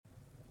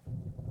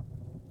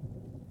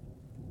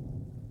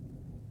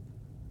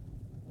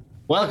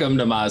Welcome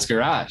to Ma's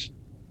Garage.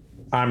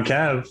 I'm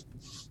Kev.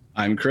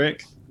 I'm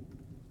Crick.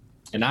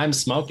 And I'm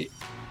Smokey.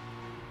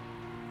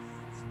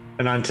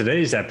 And on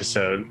today's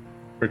episode,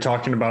 we're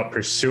talking about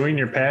pursuing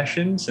your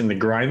passions and the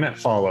grind that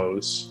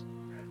follows.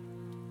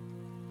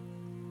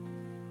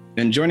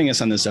 And joining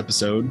us on this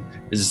episode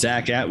is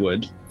Zach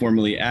Atwood,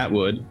 formerly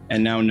Atwood,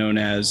 and now known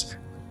as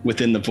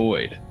Within the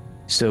Void.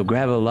 So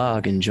grab a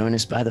log and join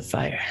us by the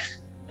fire.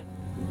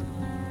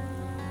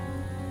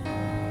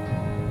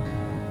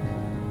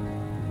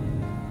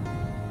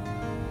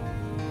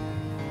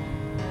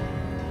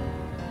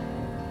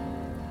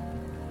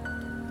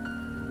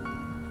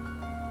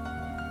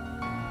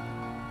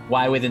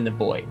 Why Within the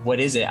Void?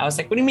 What is it? I was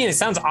like, what do you mean? It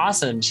sounds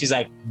awesome. She's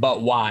like,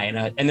 but why?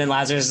 And then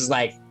Lazarus is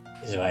like,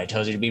 this is why I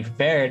told you to be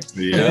prepared.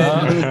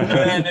 Yeah.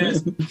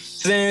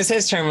 So then it was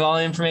his turn with all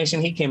the information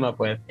he came up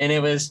with. And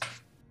it was,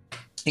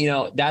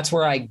 that's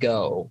where I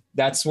go.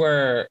 That's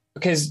where,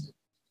 because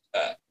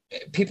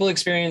people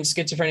experience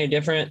schizophrenia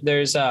different.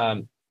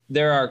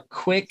 There are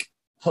quick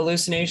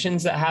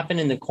hallucinations that happen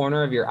in the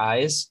corner of your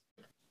eyes,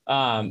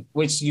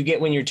 which you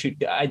get when you're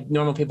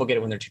normal people get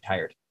it when they're too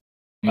tired.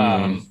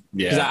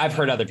 Because I've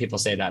heard other people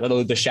say that,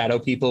 the shadow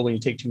people, when you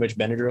take too much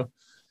Benadryl,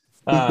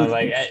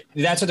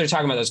 that's what they're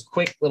talking about. Those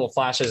quick little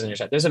flashes in your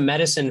sight. There's a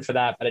medicine for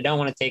that, but I don't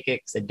want to take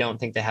it because I don't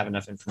think they have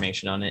enough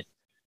information on it.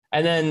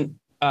 And then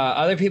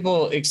other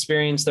people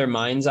experience their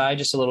mind's eye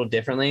just a little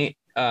differently.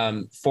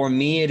 For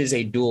me, it is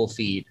a dual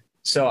feed.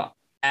 So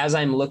as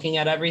I'm looking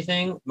at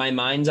everything, my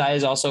mind's eye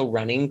is also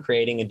running,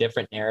 creating a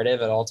different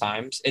narrative at all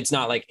times. It's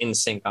not like in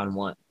sync on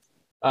one.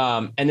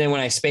 And then when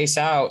I space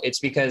out, it's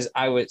because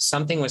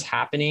something was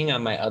happening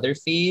on my other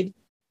feed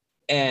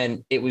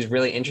and it was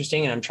really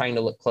interesting. And I'm trying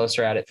to look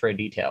closer at it for a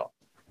detail,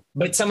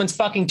 but someone's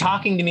fucking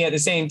talking to me at the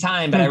same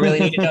time, but I really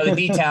need to know the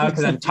detail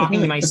because I'm talking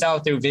to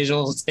myself through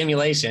visual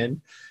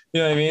stimulation.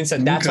 You know what I mean? So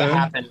that's what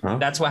happened. Huh?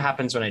 That's what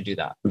happens when I do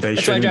that. They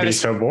shouldn't be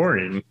so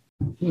boring.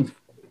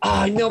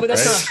 Oh, no, but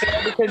that's not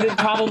fair because it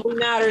probably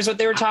matters what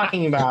they were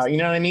talking about. You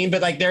know what I mean?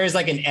 But there is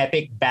an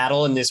epic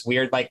battle in this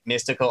weird,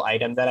 mystical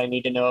item that I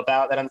need to know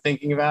about that I'm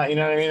thinking about. You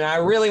know what I mean? I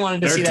really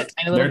wanted to see that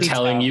tiny little detail. They're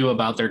telling you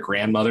about their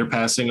grandmother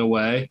passing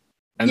away.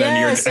 And then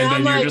you're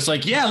just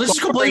like, yeah, let's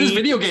just go play this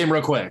video game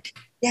real quick.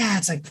 Yeah,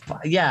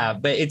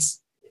 it's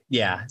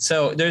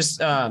So there's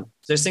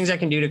things I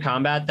can do to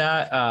combat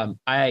that.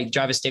 I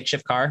drive a stick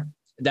shift car.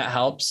 That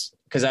helps.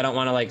 Because I don't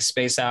want to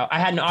space out. I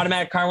had an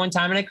automatic car one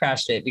time and I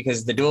crashed it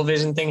because the dual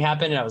vision thing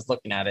happened and I was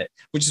looking at it,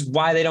 which is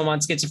why they don't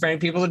want schizophrenic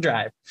people to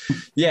drive.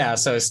 Yeah,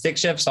 so stick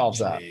shift solves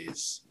that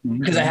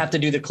because I have to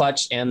do the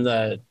clutch and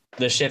the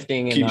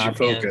shifting and keeps you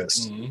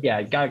focused.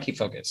 Yeah, got to keep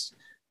focused.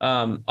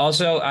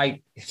 Also,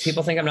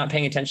 people think I'm not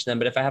paying attention to them,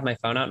 but if I have my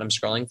phone out and I'm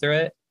scrolling through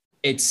it,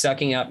 it's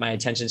sucking up my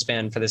attention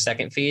span for the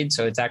second feed,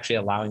 so it's actually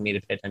allowing me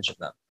to pay attention to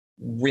them.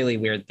 Really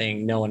weird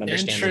thing. No one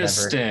understands.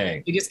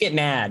 Interesting. You just get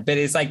mad, but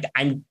it's I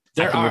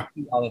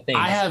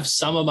have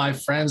some of my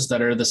friends that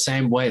are the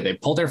same way. They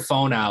pull their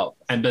phone out,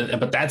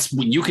 but that's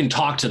when you can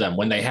talk to them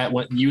when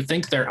you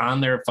think they're on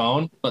their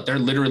phone, but they're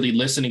literally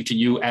listening to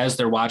you as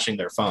they're watching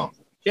their phone.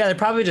 Yeah, they're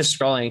probably just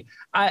scrolling.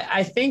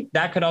 I think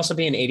that could also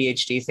be an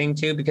ADHD thing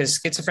too, because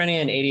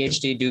schizophrenia and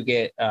ADHD do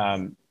get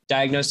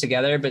diagnosed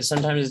together, but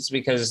sometimes it's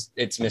because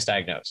it's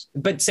misdiagnosed.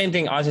 But same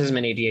thing, autism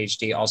and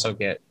ADHD also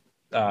get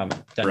done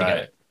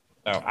together.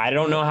 So I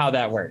don't know how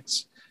that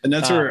works. And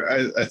that's where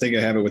I think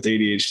I have it with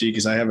ADHD,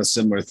 because I have a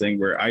similar thing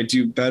where I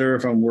do better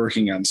if I'm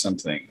working on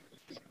something,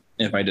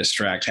 if I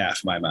distract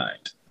half my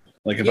mind.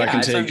 If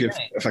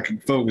I can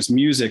focus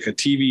music, a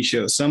TV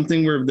show,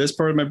 something where this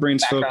part of my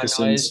brain's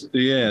focusing.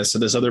 Yeah. So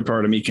this other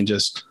part of me can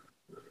just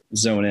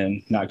zone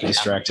in, not get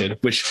distracted,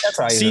 which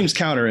seems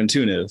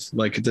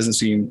counterintuitive. It doesn't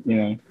seem,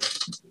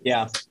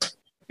 Yeah. But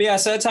yeah.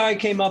 So that's how I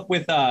came up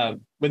with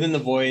Within the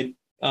Void.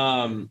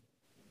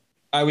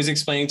 I was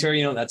explaining to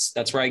her,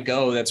 that's where I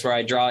go. That's where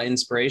I draw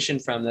inspiration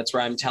from. That's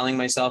where I'm telling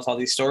myself all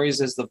these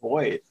stories is the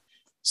void.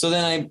 So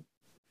then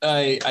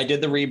I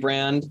did the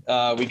rebrand.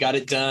 We got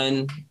it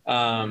done.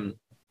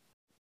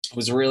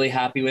 Was really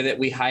happy with it.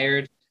 We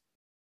hired,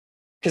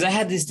 because I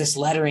had this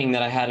lettering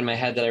that I had in my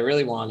head that I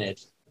really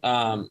wanted.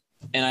 And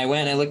I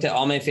went and I looked at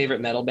all my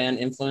favorite metal band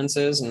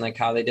influences and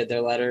how they did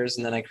their letters.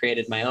 And then I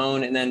created my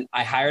own. And then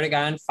I hired a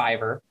guy on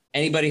Fiverr.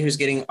 Anybody who's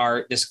getting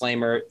art,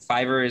 disclaimer,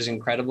 Fiverr is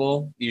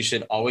incredible. You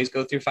should always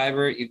go through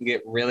Fiverr. You can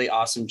get really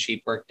awesome,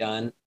 cheap work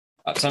done.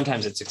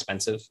 Sometimes it's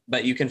expensive,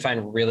 but you can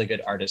find really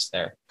good artists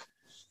there.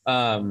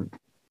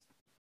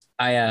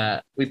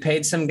 We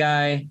paid some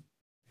guy,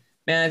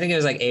 I think it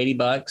was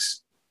 $80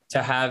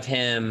 to have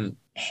him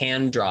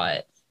hand draw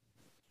it.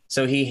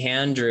 So he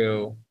hand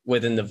drew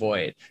Within the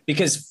Void,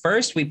 because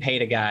first we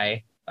paid a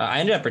guy.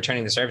 I ended up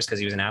returning the service because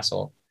he was an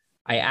asshole.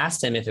 I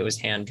asked him if it was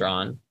hand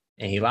drawn.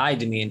 And he lied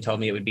to me and told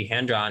me it would be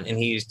hand-drawn, and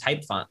he used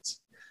type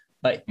fonts.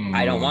 But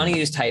I don't want to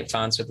use type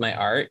fonts with my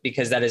art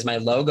because that is my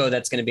logo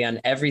that's going to be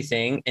on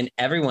everything, and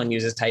everyone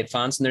uses type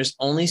fonts, and there's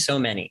only so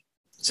many.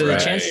 So the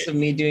chances of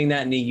me doing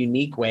that in a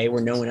unique way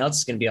where no one else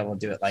is going to be able to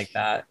do it like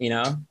that,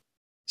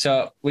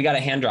 So we got a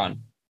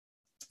hand-drawn.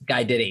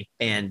 Guy did a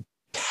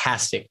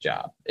fantastic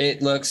job.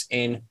 It looks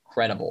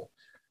incredible.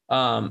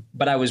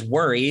 But I was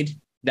worried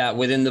that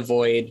Within the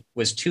Void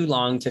was too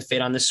long to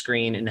fit on the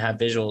screen and have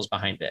visuals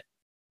behind it.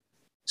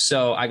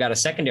 So I got a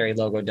secondary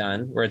logo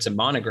done where it's a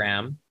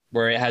monogram,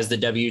 where it has the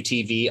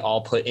WTV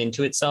all put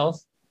into itself.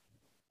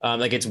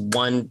 Like it's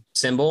one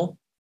symbol,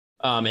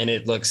 and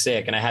it looks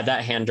sick. And I had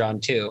that hand drawn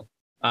too.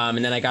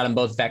 And then I got them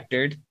both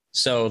vectored.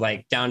 So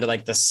like down to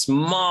like the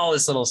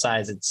smallest little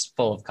size, it's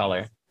full of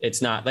color.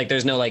 It's not like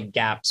there's no like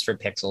gaps for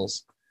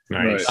pixels.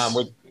 Nice.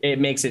 It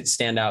makes it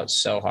stand out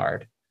so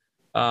hard.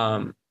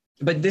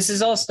 But this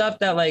is all stuff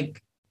that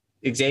like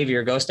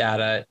Xavier Ghost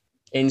Data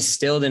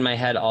instilled in my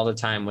head all the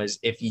time was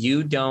if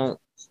you don't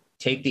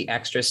take the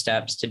extra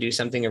steps to do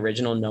something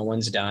original no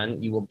one's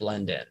done, you will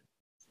blend in.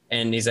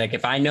 And he's like,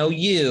 if I know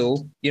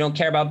you don't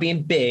care about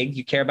being big,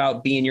 you care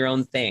about being your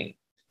own thing.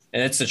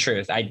 And that's the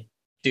truth. I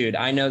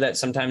know that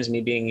sometimes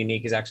me being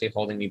unique is actually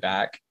holding me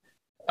back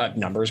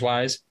numbers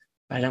wise,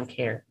 but I don't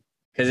care.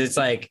 Because it's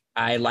like,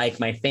 I like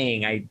my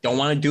thing. I don't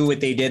want to do what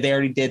they did. They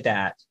already did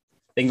that.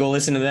 Then go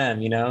listen to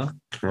them, you know?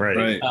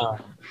 Right.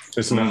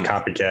 There's enough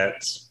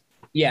copycats.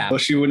 Yeah.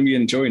 Plus, you wouldn't be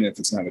enjoying it if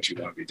it's not what you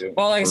want to be doing.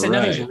 Well, like I said,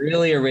 nothing's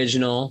really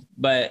original,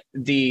 but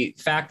the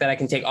fact that I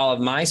can take all of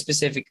my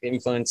specific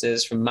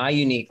influences from my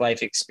unique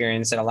life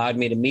experience that allowed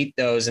me to meet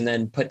those and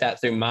then put that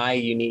through my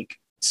unique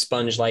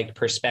sponge-like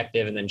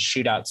perspective and then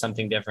shoot out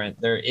something different.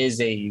 There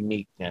is a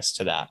uniqueness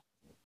to that.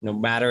 No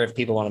matter if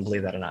people want to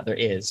believe that or not, there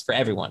is for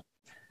everyone.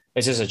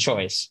 It's just a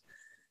choice.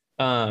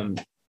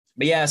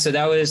 But yeah, so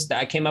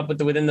I came up with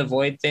the Within the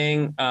Void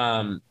thing.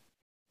 I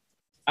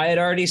had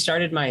already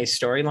started my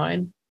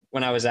storyline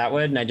when I was at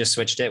Wood, and I just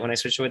switched it when I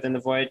switched to Within the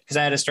Void because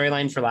I had a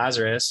storyline for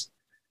Lazarus.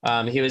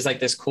 He was like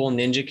this cool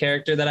ninja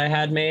character that I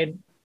had made.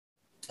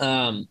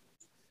 And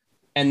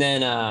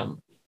then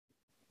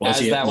was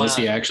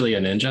he actually a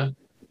ninja?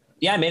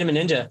 Yeah, I made him a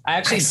ninja. I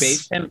actually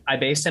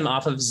based him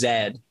off of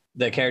Zed,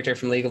 the character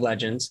from League of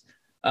Legends.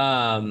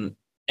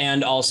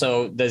 And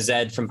also the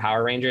Zed from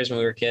Power Rangers when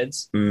we were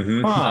kids.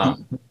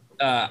 Mm-hmm.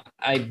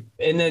 And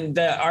then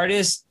the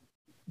artist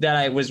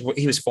that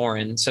he was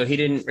foreign, so he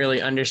didn't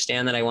really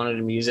understand that I wanted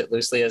him to use it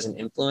loosely as an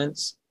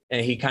influence,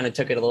 and he kind of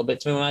took it a little bit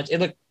too much.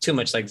 It looked too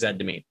much like Zed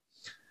to me,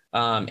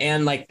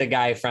 and like the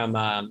guy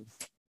from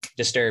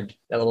Disturbed,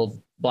 that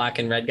little black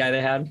and red guy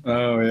they had.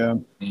 Oh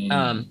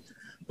yeah.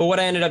 But what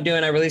I ended up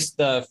doing, I released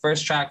the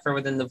first track for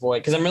Within the Void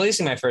because I'm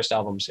releasing my first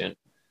album soon,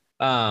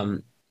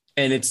 and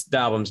it's the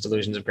album's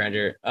Delusions of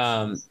Grandeur.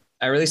 I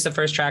released the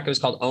first track. It was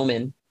called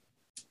Omen,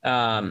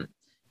 and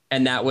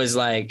that was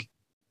like.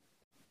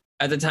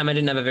 At the time, I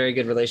didn't have a very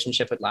good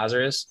relationship with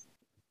Lazarus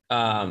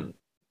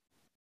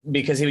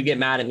because he would get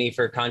mad at me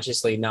for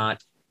consciously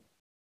not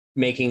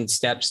making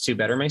steps to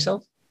better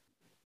myself.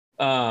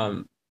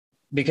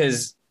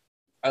 Because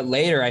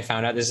later I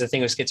found out there's a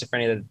thing with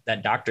schizophrenia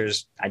that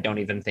doctors, I don't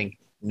even think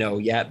know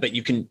yet, but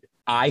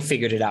I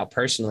figured it out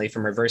personally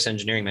from reverse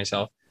engineering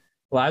myself.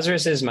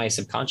 Lazarus is my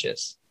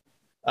subconscious.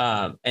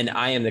 And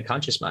I am the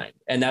conscious mind.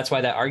 And that's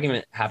why that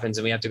argument happens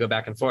and we have to go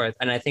back and forth.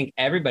 And I think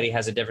everybody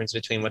has a difference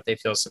between what they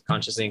feel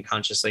subconsciously and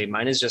consciously.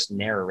 Mine is just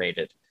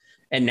narrated.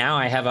 And now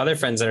I have other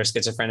friends that are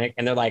schizophrenic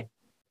and they're like,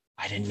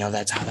 I didn't know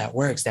that's how that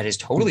works. That is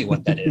totally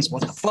what that is.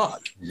 What the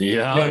fuck? Yeah. You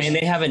know what I mean?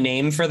 They have a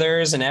name for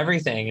theirs and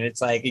everything. And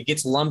it's like, it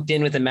gets lumped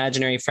in with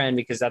imaginary friend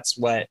because that's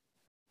what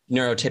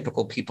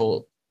neurotypical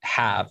people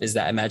have, is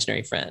that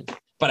imaginary friend.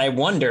 But I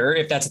wonder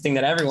if that's a thing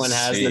that everyone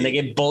has and then they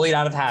get bullied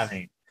out of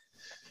having.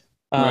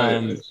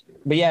 Right.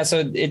 But yeah,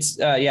 so it's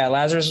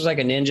Lazarus was like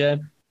a ninja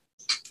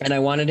and I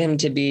wanted him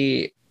to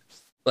be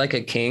like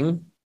a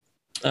king,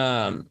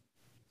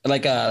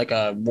 like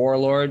a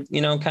warlord,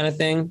 you know, kind of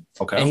thing.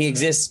 Okay. And he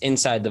exists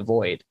inside the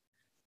void,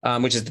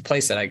 which is the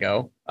place that I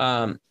go.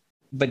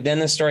 But then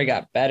the story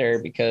got better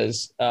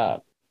because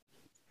got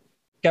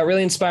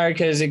really inspired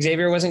because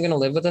Xavier wasn't going to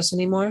live with us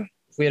anymore.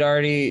 We had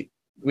already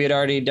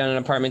done an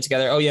apartment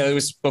together. Oh yeah, it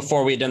was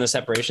before we had done the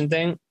separation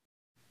thing.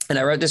 And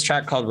I wrote this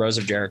track called Rose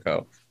of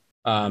Jericho.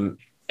 And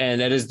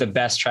it is the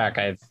best track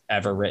I've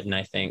ever written,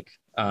 I think.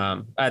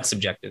 That's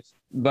subjective,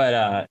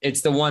 but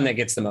it's the one that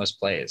gets the most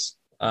plays.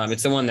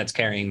 It's the one that's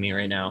carrying me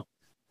right now.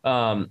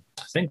 I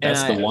think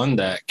that's the one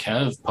that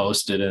Kev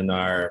posted in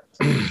our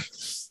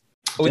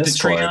with the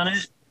tree on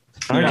it.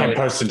 I can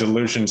post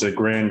Delusions of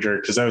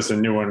Grandeur because that was the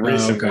new one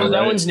recently. Okay. Oh,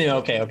 that one's new.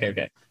 Okay.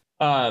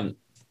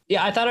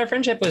 Yeah, I thought our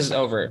friendship was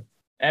over.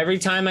 Every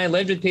time I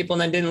lived with people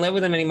and then didn't live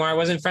with them anymore, I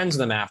wasn't friends with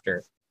them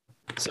after.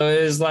 So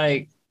it was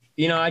like,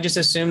 you know, I just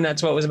assumed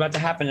that's what was about to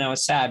happen. And I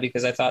was sad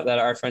because I thought that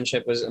our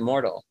friendship was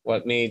immortal,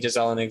 what me,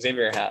 Giselle, and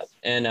Xavier had.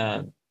 And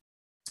I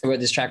wrote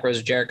this track, Rose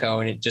of Jericho,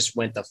 and it just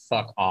went the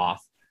fuck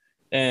off.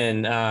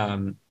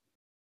 And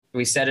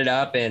we set it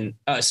up. And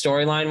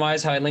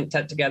storyline-wise, how I linked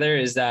that together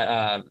is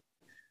that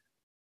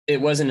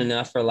it wasn't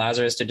enough for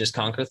Lazarus to just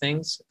conquer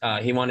things.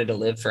 He wanted to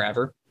live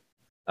forever.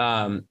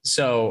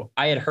 So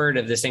I had heard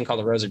of this thing called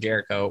the Rose of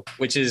Jericho,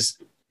 which is,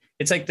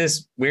 it's like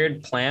this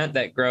weird plant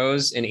that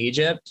grows in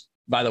Egypt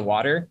by the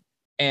water,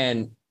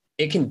 and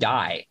it can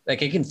die.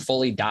 Like it can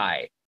fully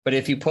die. But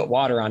if you put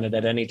water on it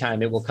at any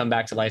time, it will come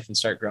back to life and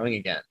start growing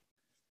again.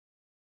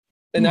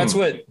 And that's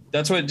what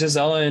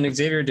Gisela and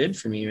Xavier did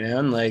for me,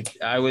 man. Like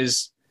I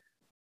was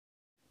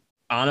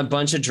on a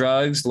bunch of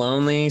drugs,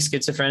 lonely,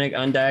 schizophrenic,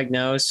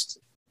 undiagnosed.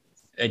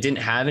 I didn't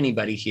have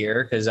anybody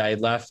here because I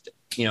left,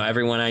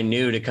 everyone I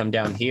knew to come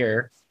down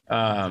here.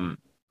 And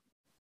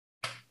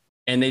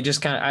they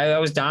just I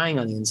was dying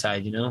on the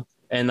inside,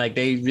 and like,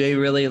 they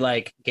really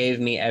like gave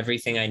me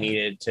everything I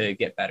needed to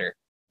get better.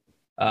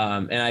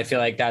 And I feel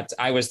like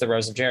I was the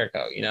Rose of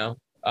Jericho,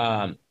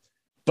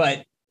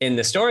 but in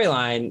the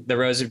storyline, the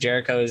Rose of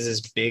Jericho is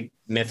this big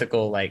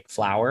mythical like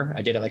flower.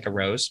 I did it like a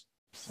rose.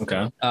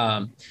 Okay.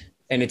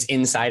 And it's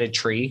inside a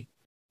tree.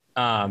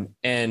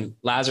 And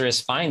Lazarus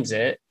finds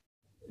it,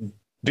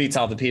 beats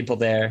all the people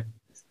there,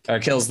 or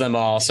kills them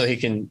all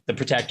the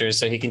protectors,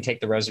 so he can take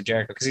the Rose of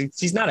Jericho. Because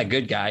he's not a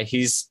good guy.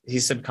 He's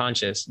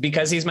subconscious.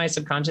 Because he's my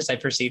subconscious, I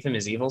perceive him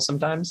as evil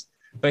sometimes.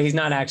 But he's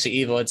not actually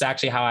evil. It's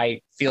actually how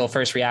I feel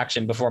first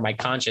reaction before my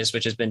conscious,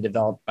 which has been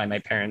developed by my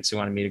parents who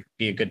wanted me to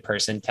be a good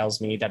person, tells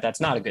me that that's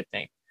not a good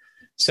thing.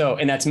 So,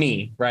 and that's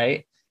me,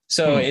 right?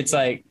 So it's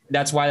like,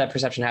 that's why that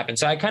perception happens.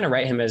 So I kind of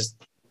write him as,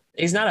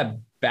 he's not a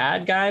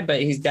bad guy, but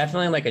he's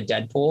definitely like a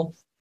Deadpool.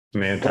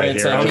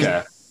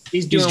 Like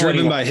he's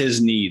driven by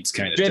his needs,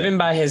 kind of. Driven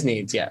by his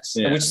needs, yes.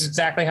 Yeah. Which is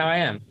exactly how I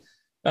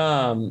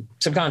am.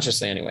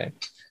 Subconsciously anyway.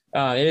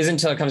 It isn't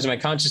until it comes to my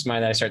conscious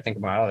mind that I start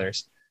thinking about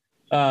others.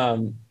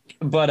 So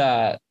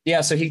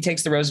he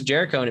takes the Rose of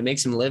Jericho and it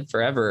makes him live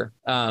forever.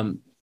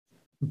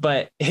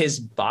 But his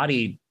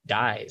body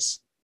dies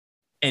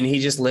and he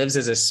just lives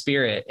as a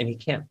spirit and he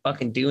can't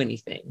fucking do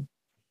anything.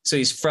 So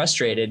he's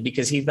frustrated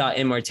because he thought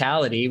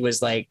immortality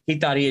was like, he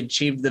thought he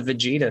achieved the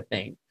Vegeta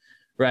thing,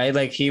 right?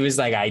 Like he was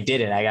like, I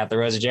did it. I got the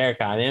Rose of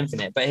Jericho. I'm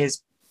infinite, but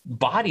his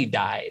body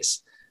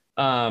dies.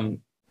 And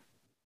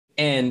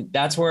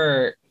that's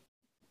where,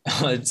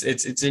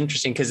 it's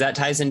interesting because that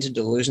ties into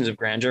Delusions of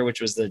Grandeur,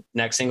 which was the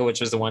next single, which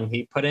was the one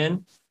he put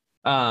in.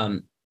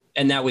 And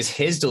that was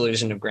his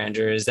delusion of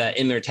grandeur, is that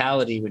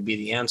immortality would be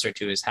the answer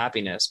to his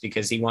happiness,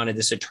 because he wanted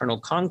this eternal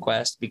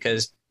conquest,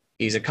 because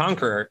he's a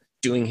conqueror.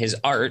 Doing his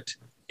art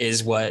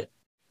is what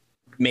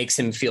makes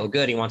him feel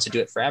good. He wants to do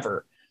it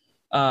forever.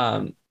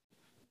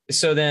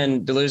 So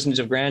then Delusions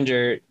of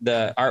Grandeur,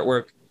 the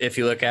artwork, if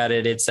you look at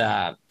it,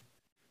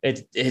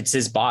 it's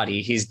his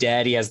body. He's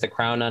dead. He has the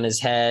crown on his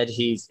head.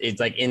 It's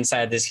like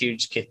inside this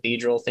huge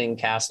cathedral thing,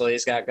 castle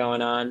he's got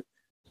going on.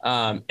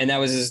 And that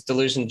was his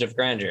Delusions of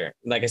Grandeur.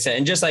 Like I said,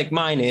 and just like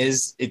mine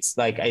is, it's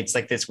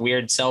like this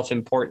weird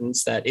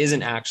self-importance that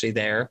isn't actually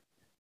there.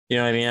 You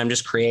know what I mean? I'm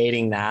just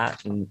creating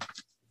that, and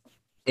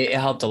it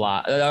helped a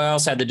lot. I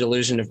also had the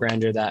Delusion of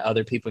Grandeur that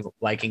other people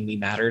liking me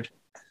mattered.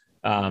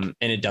 And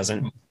it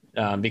doesn't,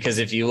 because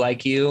if you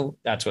like you,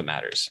 that's what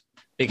matters,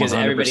 because 100%.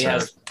 Everybody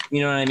has,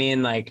 you know what I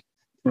mean? Like,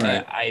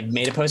 right. I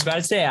made a post about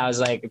it today. I was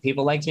like,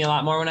 people liked me a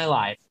lot more when I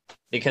lied,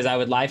 because I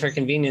would lie for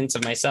convenience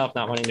of myself,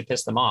 not wanting to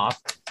piss them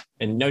off.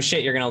 And no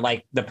shit, you're going to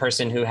like the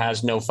person who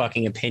has no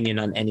fucking opinion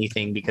on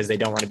anything because they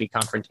don't want to be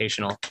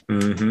confrontational.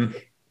 Mm-hmm.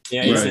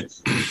 Yeah. Right.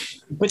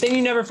 But then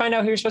you never find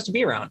out who you're supposed to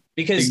be around,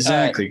 because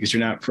exactly, because you're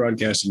not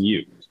broadcasting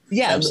you.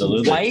 Yeah.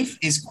 Absolutely. Life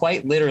is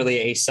quite literally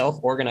a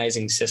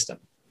self-organizing system.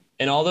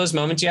 And all those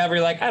moments you have where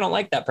you're like, I don't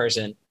like that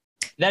person.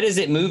 That is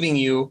it moving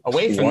you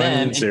away from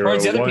them and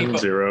towards the other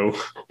people.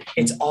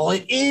 It's all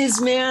it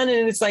is, man.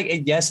 And it's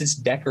like, yes, it's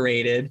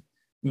decorated,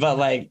 but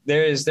like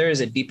there is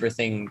a deeper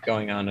thing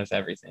going on with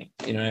everything.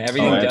 You know,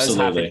 everything does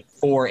happen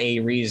for a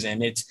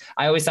reason.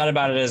 I always thought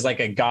about it as like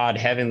a God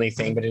heavenly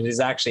thing, but it is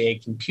actually a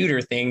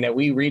computer thing that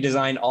we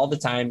redesign all the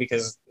time,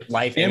 because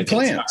life and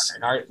plants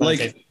and art,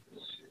 like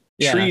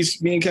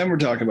trees. Me and Ken were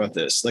talking about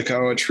this, like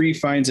how a tree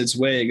finds its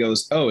way. It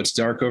goes, oh, it's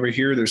dark over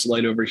here. There's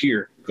light over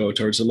here. Go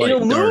towards the light.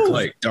 Dark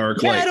light,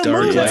 dark light,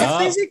 dark light. That's a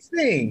physics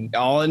thing.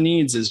 All it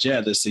needs is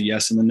this a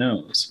yes and the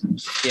no's.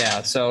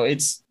 Yeah. So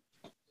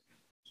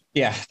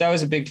that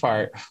was a big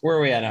part. Where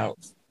are we at now?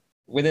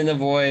 Within the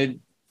Void.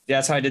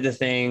 That's how I did the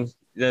thing.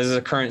 There's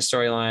a current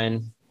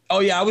storyline.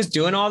 Oh yeah, I was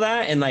doing all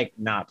that and like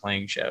not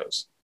playing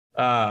shows.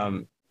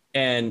 And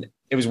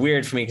it was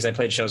weird for me because I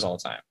played shows all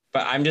the time.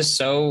 But I'm just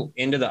so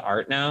into the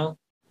art now,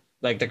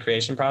 like the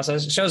creation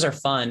process. Shows are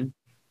fun.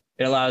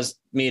 It allows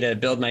me to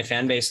build my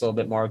fan base a little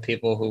bit more of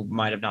people who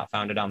might have not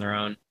found it on their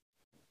own.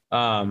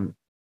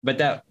 But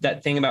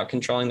that thing about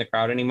controlling the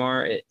crowd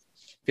anymore, it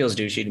feels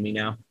douchey to me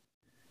now.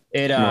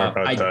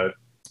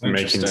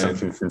 Making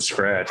something from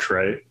scratch,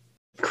 right?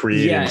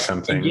 Creating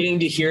something. And getting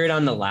to hear it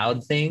on the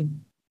loud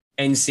thing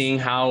and seeing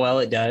how well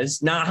it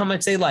does, not how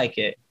much they like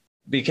it,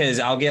 because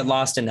I'll get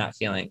lost in that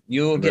feeling.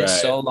 You will get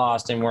so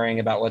lost in worrying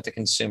about what the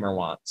consumer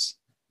wants.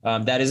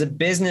 That is a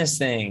business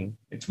thing.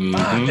 It's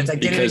it's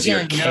like because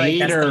you're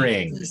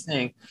catering.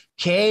 Like,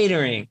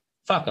 catering.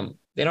 Fuck them.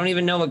 They don't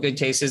even know what good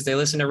taste is. They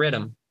listen to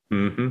rhythm.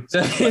 Mm-hmm.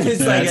 So it's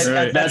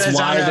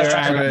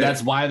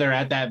that's why they're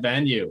at that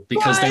venue,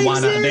 because they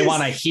want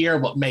to hear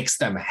what makes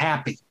them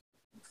happy.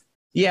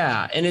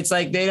 Yeah, and it's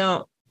like they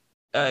don't.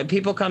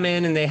 People come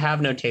in and they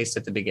have no taste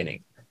at the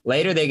beginning.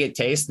 Later they get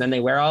taste, then they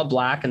wear all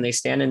black and they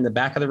stand in the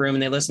back of the room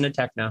and they listen to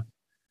techno.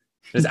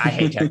 Because I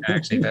hate techno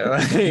actually,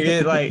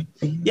 but like,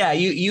 yeah,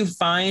 you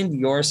find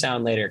your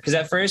sound later. Because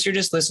at first you're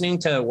just listening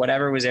to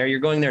whatever was there. You're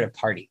going there to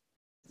party.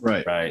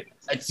 Right.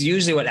 It's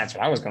usually that's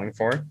what I was going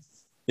for.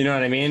 You know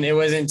what I mean? It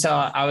wasn't until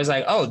I was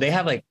like, oh, they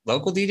have like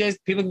local DJs.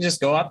 People can just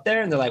go up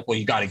there and they're like, well,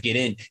 you got to get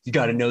in. You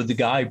got to know the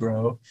guy,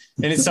 bro.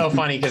 And it's so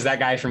funny because that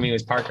guy for me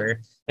was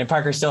Parker. And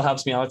Parker still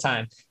helps me all the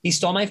time. He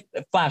stole my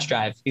flash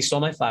drive.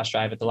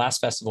 At the last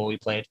festival we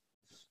played.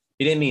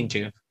 He didn't mean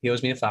to. He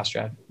owes me a flash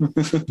drive.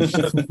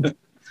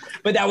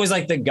 But that was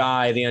like the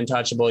guy, the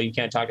untouchable. You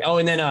can't talk. Oh,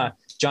 and then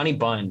Johnny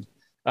Bund.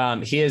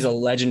 He is a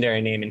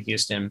legendary name in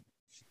Houston.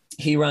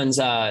 He runs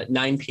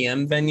 9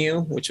 p.m. venue,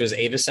 which was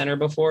Ava Center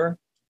before.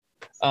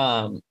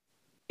 And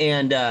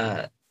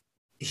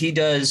he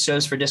does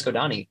shows for Disco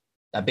Donnie,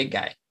 that big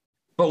guy.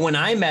 But when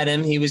I met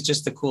him, he was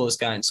just the coolest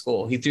guy in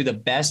school. He threw the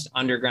best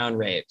underground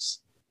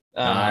raves.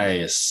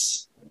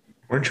 Nice.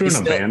 Weren't you in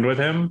a band with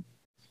him?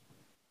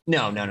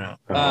 No.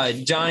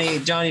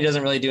 Johnny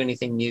doesn't really do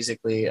anything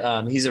musically.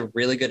 He's a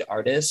really good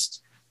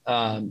artist,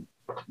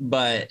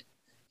 but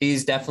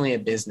he's definitely a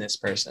business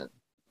person.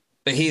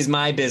 But he's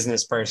my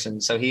business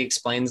person, so he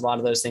explains a lot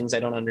of those things I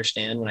don't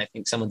understand when I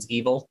think someone's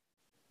evil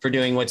for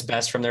doing what's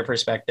best from their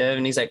perspective.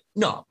 And he's like,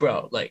 no,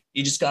 bro, like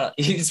you just gotta,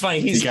 it's funny.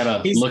 You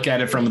gotta look at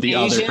it from the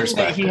Asian, other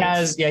perspective.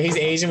 He's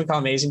Asian. We call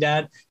him Asian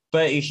dad,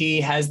 but he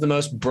has the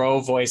most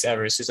bro voice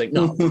ever. So he's like,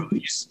 no, bro, you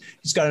just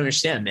gotta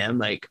understand, man.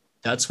 Like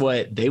that's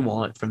what they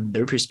want from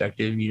their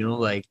perspective, you know,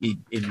 like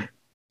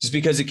just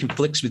because it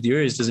conflicts with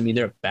yours doesn't mean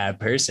they're a bad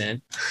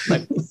person.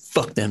 Like,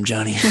 fuck them,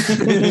 Johnny.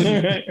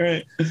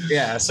 right.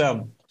 Yeah.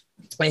 So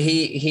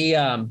he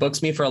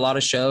books me for a lot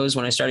of shows.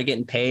 When I started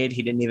getting paid,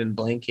 he didn't even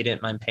blink. He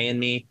didn't mind paying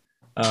me.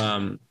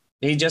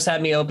 He just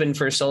had me open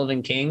for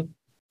Sullivan King,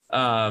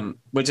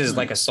 which is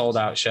like a sold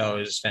out show. It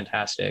was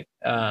fantastic.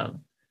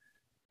 And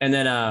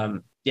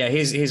then,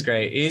 he's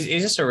great.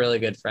 He's just a really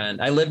good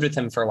friend. I lived with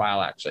him for a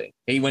while, actually.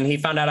 When he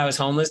found out I was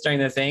homeless during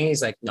the thing,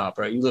 he's like, no,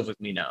 bro, you live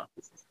with me now.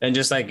 And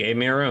just like gave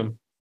me a room.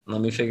 Let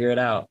me figure it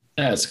out.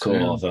 That's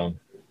cool. Though.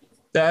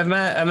 I've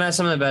met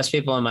some of the best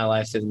people in my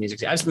life through the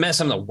music. I've met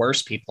some of the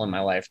worst people in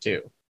my life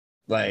too.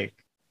 Like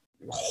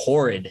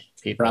horrid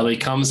people. Probably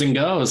comes and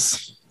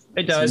goes.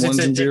 It does. Ones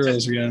and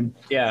zeros again.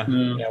 Yeah,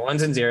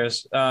 ones and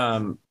zeros.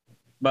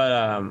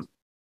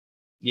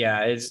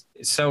 It's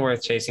so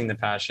worth chasing the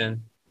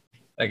passion.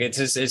 Like it's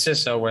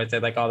just so worth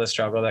it. Like all the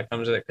struggle that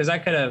comes with it. Because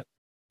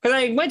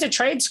I went to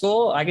trade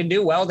school. I could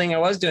do welding. I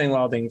was doing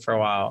welding for a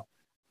while,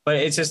 but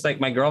it's just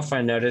like my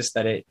girlfriend noticed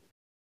that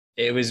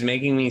it was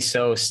making me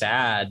so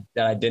sad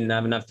that I didn't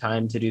have enough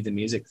time to do the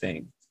music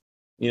thing,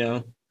 you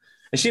know?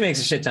 And she makes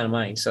a shit ton of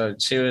money. So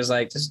she was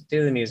like, just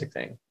do the music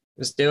thing.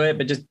 Just do it,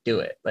 but just do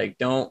it. Like,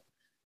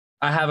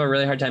 I have a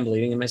really hard time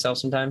believing in myself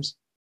sometimes.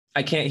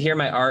 I can't hear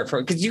my art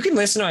because you can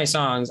listen to my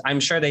songs. I'm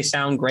sure they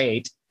sound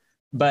great,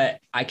 but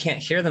I can't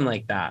hear them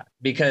like that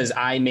because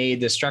I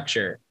made the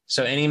structure.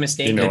 So any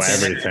mistake,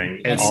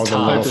 everything, it's all the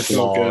little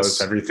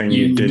flaws, everything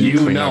you didn't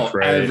clean up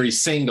right. Every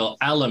single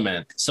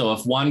element. So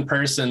if one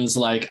person's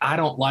like, I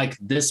don't like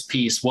this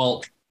piece,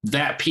 well,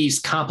 that piece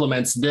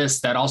complements this,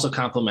 that also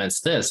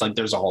complements this. Like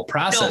there's a whole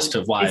process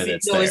to why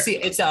it's there.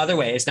 It's the other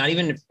way. It's not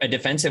even a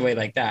defensive way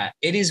like that.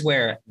 It is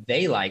where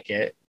they like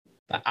it,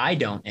 but I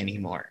don't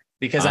anymore.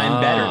 Because I'm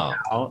better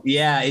now.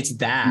 Yeah, it's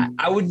that.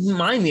 I wouldn't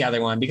mind the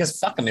other one because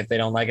fuck them if they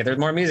don't like it. There's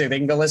more music. They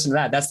can go listen to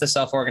that. That's the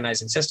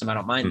self-organizing system. I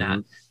don't mind that.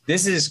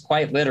 This is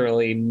quite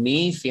literally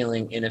me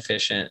feeling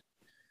inefficient.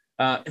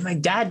 And my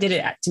dad did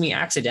it to me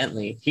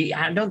accidentally.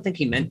 I don't think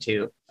he meant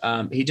to.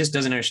 He just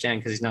doesn't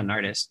understand because he's not an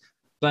artist.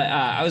 But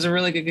I was a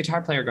really good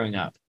guitar player growing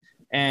up.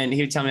 And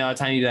he would tell me all the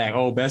time, he'd be like,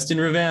 oh, best in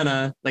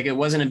Ravenna. Like it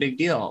wasn't a big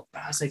deal.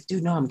 But I was like,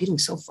 dude, no, I'm getting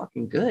so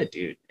fucking good,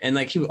 dude. And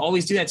like, he would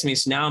always do that to me.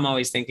 So now I'm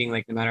always thinking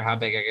like, no matter how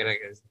big I get,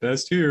 it's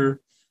best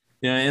here.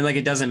 You know, and like,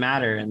 it doesn't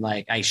matter. And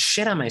like, I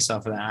shit on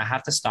myself for that. I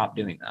have to stop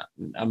doing that.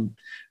 I'm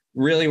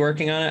really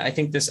working on it. I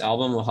think this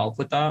album will help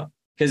with that.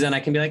 Cause then I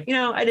can be like, you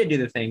know, I did do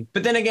the thing.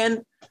 But then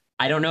again,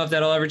 I don't know if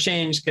that'll ever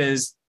change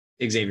because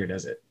Xavier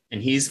does it.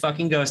 And he's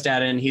fucking Ghost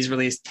at it. And he's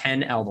released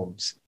 10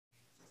 albums.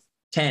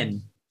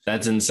 10.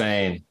 That's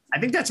insane. I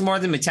think that's more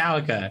than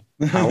Metallica.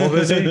 How old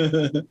is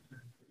he?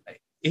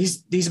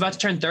 He's about to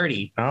turn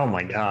 30. Oh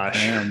my gosh.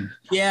 Damn.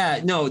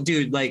 Yeah, no,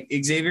 dude, like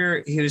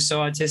Xavier, he was so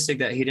autistic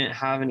that he didn't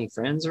have any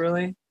friends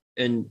really.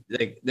 And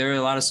like there were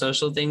a lot of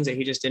social things that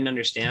he just didn't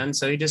understand.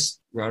 So he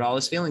just wrote all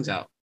his feelings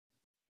out.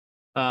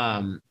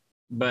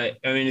 But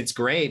I mean, it's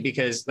great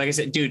because like I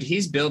said, dude,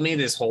 he's built me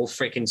this whole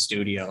freaking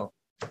studio.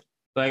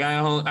 Like I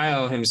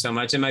owe him so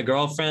much. And my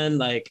girlfriend,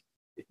 like,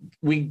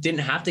 we didn't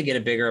have to get a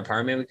bigger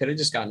apartment. We could have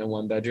just gotten a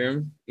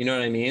 1-bedroom. You know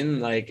what I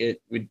mean? Like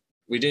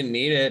we didn't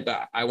need it,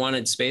 but I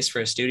wanted space for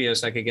a studio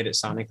so I could get it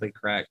sonically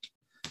correct.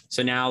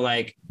 So now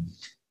like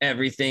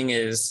everything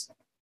is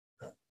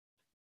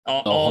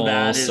all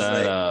that is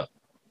like,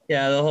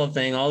 yeah, the whole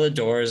thing, all the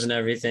doors and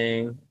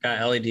everything,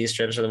 got LED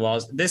strips for the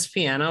walls. This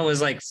piano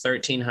was like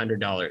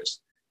 $1,300.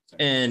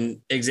 And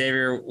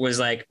Xavier was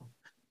like,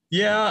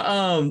 yeah,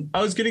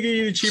 I was going to get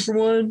you the cheaper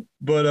one,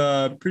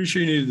 but pretty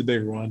sure you needed the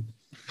bigger one.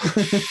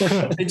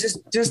 It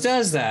just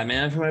does that,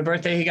 man. For my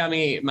birthday, he got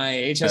me my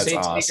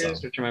HS8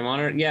 speakers, which are my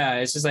monitor. Yeah,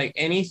 it's just like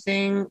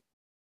anything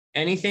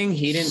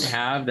he didn't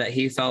have that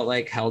he felt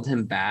like held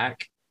him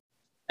back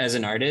as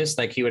an artist,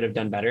 like he would have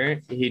done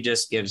better. He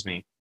just gives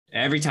me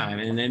every time,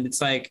 and then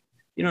it's like,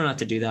 you don't have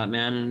to do that,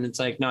 man. And it's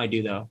like, no, I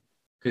do though,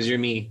 because you're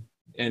me,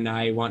 and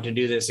I want to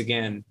do this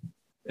again.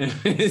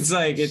 It's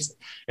like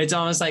it's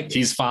almost like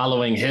he's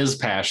following his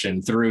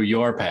passion through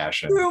your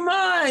passion, through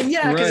mine.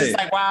 Yeah, because it's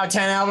like, wow,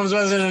 10 albums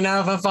wasn't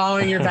enough of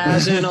following your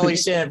passion. Holy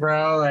shit,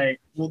 bro!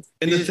 Like,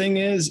 and the thing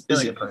is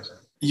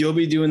you'll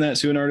be doing that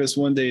to an artist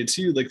one day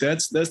too. Like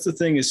that's the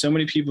thing is so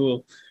many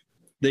people,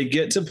 they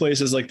get to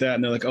places like that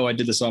and they're like, oh, I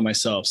did this all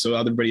myself, so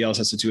everybody else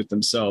has to do it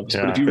themselves.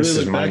 Yeah, but if you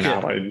really look back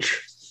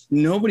knowledge.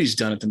 Nobody's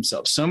done it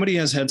themselves. Somebody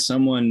has had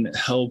someone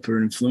help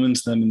or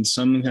influence them in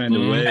some kind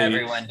of way.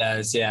 Everyone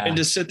does, yeah. And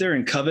to sit there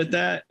and covet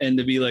that and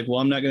to be like, well,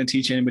 I'm not going to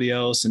teach anybody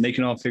else and they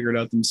can all figure it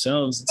out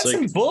themselves. It's That's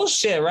like some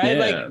bullshit, right?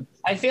 Yeah. Like,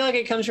 I feel like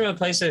it comes from a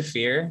place of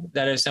fear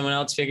that if someone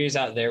else figures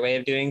out their way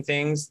of doing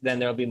things, then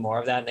there'll be more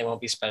of that and they won't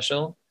be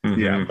special.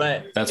 Yeah.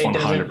 But that's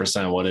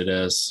 100% what it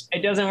is. It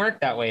doesn't work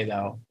that way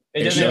though.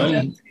 It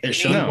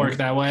shouldn't work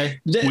that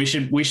way. We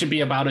should be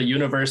about a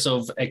universe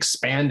of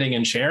expanding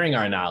and sharing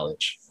our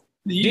knowledge.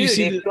 Dude, if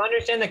you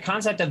understand the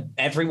concept of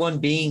everyone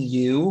being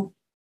you,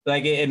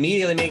 like it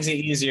immediately makes it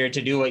easier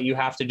to do what you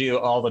have to do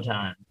all the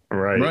time.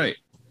 Right.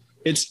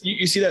 It's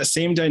you see that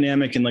same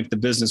dynamic in like the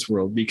business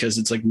world, because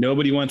it's like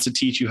nobody wants to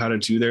teach you how to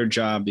do their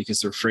job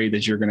because they're afraid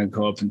that you're going to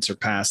go up and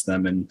surpass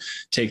them and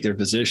take their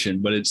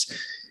position. But it's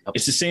the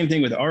same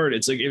thing with art.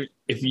 It's like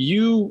if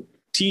you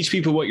teach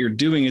people what you're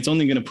doing, it's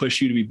only going to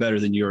push you to be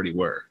better than you already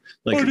were.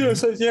 Like,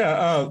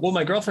 well,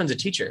 my girlfriend's a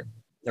teacher,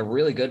 a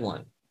really good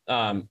one.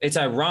 It's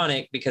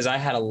ironic because I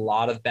had a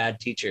lot of bad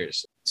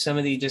teachers. Some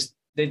of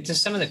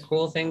some of the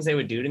cool things they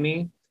would do to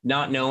me,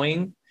 not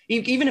knowing,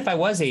 even if I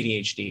was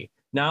ADHD,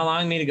 not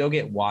allowing me to go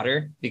get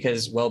water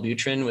because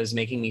Wellbutrin was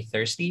making me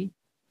thirsty.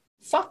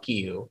 Fuck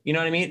you. You know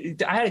what I mean?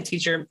 I had a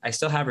teacher, I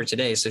still have her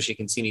today, so she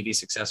can see me be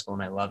successful,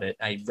 and I love it.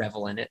 I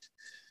revel in it.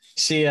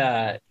 She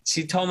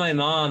told my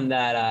mom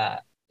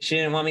that she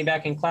didn't want me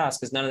back in class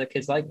because none of the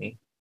kids like me.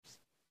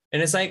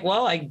 And it's like,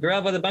 well, I grew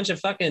up with a bunch of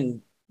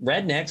fucking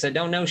rednecks that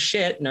don't know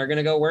shit and are going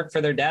to go work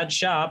for their dad's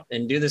shop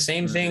and do the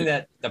same thing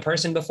that the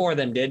person before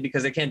them did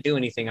because they can't do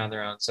anything on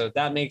their own. So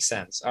that makes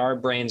sense. Our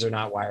brains are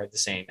not wired the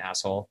same,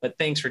 asshole. But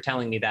thanks for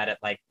telling me that at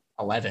like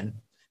 11.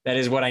 That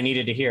is what I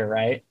needed to hear,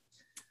 right?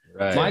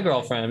 My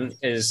girlfriend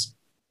is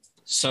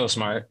so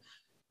smart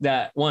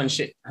that one,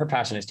 her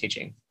passion is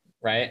teaching,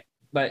 right?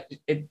 But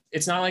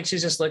it's not like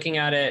she's just looking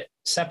at it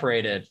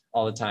separated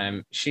all the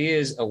time. She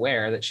is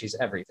aware that she's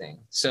everything.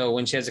 So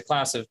when she has a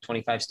class of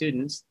 25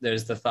 students,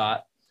 there's the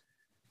thought,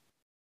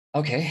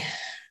 okay,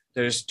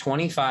 there's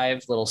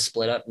 25 little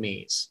split up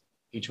me's.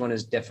 Each one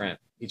is different.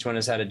 Each one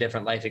has had a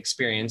different life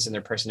experience and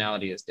their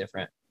personality is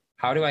different.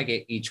 How do I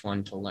get each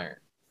one to learn?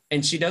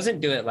 And she doesn't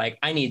do it like,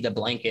 I need the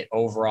blanket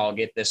overall,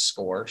 get this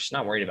score. She's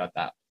not worried about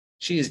that.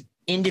 She is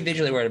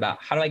individually worried about,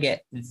 how do I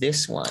get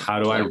this one?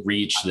 How do I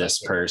reach this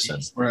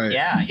person? Right.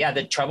 Yeah.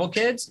 The trouble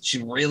kids,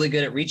 she's really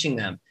good at reaching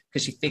them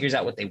because she figures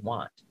out what they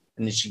want.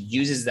 And then she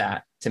uses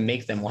that to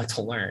make them want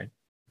to learn.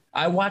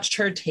 I watched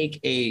her take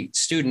a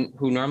student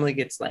who normally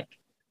gets like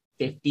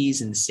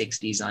 50s and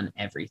 60s on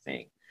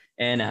everything.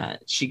 And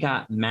she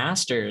got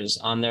masters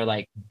on their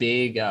like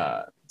big,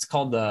 it's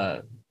called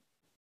the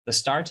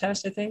STAR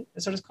test, I think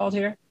that's what it's called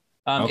here.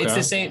 It's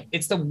the same.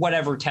 It's the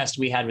whatever test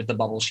we had with the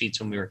bubble sheets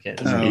when we were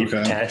kids. Meat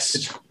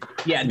test.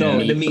 Yeah,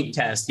 the meat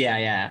test.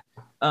 Yeah.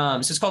 So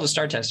it's called the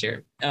STAR test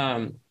here.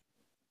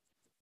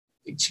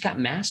 She got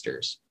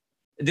masters.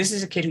 This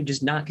is a kid who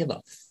does not give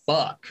a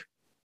fuck,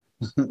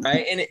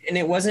 right? And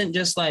it wasn't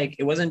just like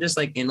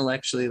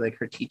intellectually like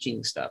her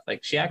teaching stuff.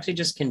 Like she actually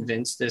just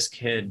convinced this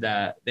kid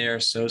that they are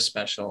so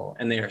special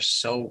and they are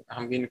so.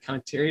 I'm getting kind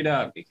of teared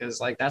up because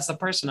like that's the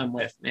person I'm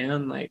with,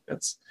 man. Like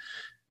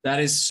that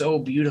is so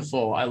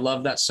beautiful. I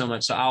love that so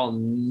much. So I'll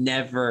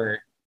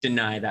never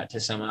deny that to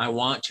someone. I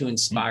want to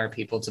inspire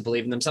people to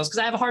believe in themselves because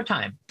I have a hard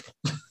time,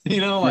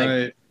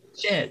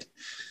 shit.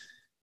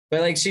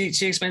 But like she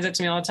explains it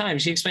to me all the time.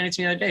 She explained it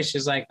to me the other day.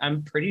 She's like,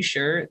 I'm pretty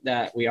sure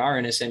that we are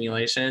in a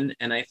simulation.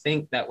 And I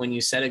think that when you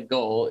set a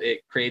goal,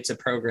 it creates a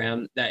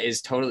program that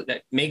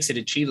makes it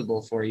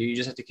achievable for you. You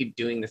just have to keep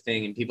doing the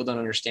thing. And people don't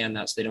understand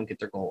that, so they don't get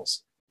their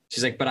goals.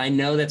 She's like, but I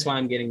know that's why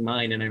I'm getting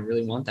mine. And I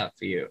really want that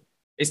for you.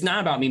 It's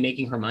not about me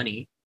making her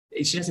money.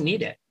 She doesn't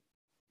need it.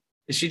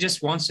 She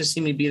just wants to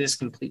see me be this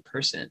complete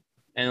person.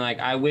 And like,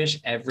 I wish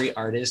every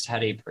artist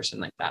had a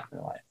person like that in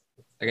their life.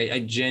 Like I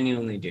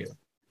genuinely do.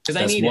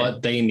 Because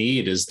they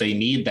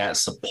need that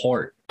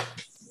support.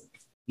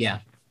 Yeah.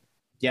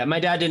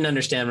 My dad didn't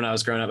understand when I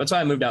was growing up. That's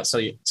why I moved out so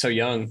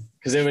young.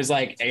 Because it was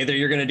like, either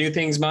you're going to do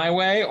things my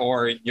way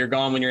or you're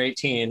gone when you're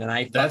 18.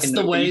 And that's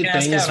the way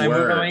things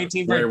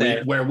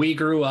were. Where we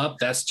grew up,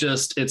 that's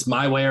just, it's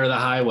my way or the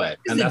highway.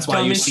 And that's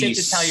why you see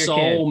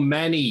so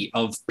many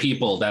of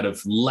people that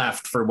have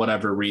left for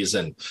whatever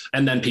reason.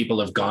 And then people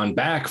have gone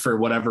back for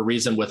whatever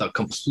reason with a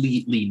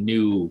completely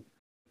new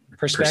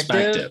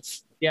perspective.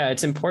 Yeah,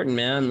 it's important,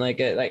 man.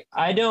 Like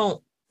I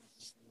don't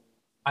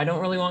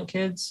really want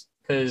kids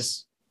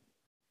because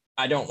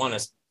I don't want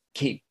to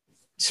keep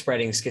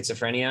spreading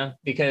schizophrenia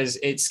because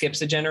it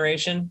skips a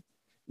generation.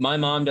 My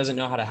mom doesn't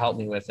know how to help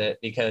me with it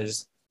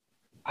because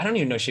I don't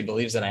even know she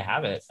believes that I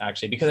have it,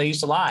 actually, because I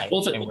used to lie.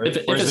 Well,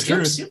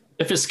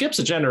 if it skips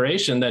a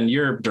generation, then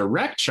your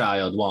direct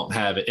child won't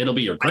have it. It'll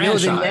be your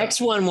grandchild. I know the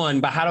next one,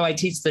 but how do I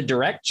teach the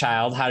direct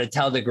child how to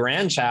tell the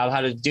grandchild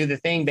how to do the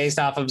thing based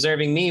off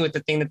observing me with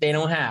the thing that they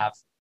don't have?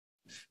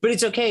 But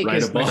it's okay.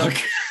 Write a book.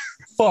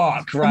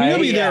 Fuck, right? I mean, you'll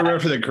be there around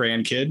for the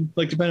grandkid.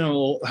 Like, depending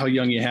on how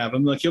young you have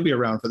them, like you'll be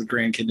around for the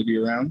grandkid to be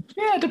around.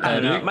 Yeah,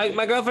 depending.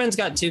 My girlfriend's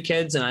got 2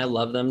 kids, and I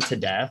love them to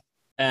death.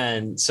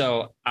 And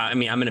so, I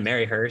mean, I'm going to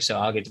marry her, so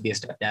I'll get to be a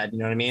stepdad. You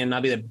know what I mean? And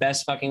I'll be the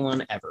best fucking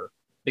one ever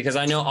because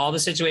I know all the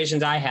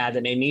situations I had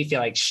that made me feel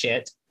like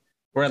shit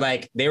where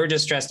like they were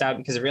just stressed out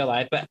because of real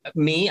life. But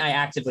me, I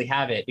actively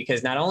have it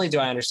because not only do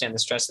I understand the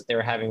stress that they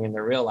were having in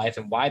their real life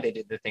and why they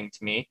did the thing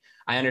to me,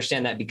 I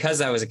understand that because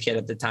I was a kid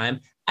at the time,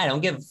 I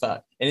don't give a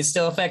fuck. And it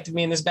still affected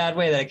me in this bad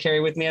way that I carry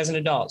with me as an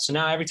adult. So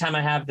now every time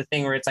I have the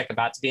thing where it's like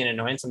about to be an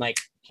annoyance, I'm like,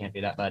 can't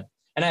be that bad.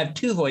 And I have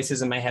 2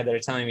 voices in my head that are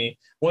telling me,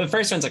 well, the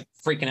first one's like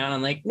freaking out.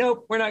 I'm like,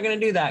 nope, we're not going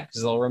to do that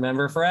because they'll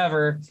remember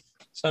forever.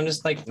 So I'm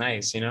just like,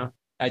 nice, you know,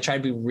 I try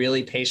to be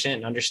really patient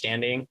and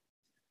understanding.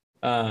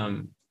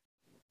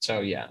 So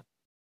yeah.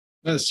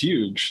 That's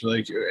huge.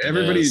 Like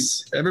everybody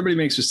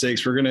makes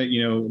mistakes. We're going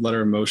to, let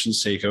our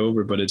emotions take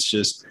over, but it's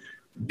just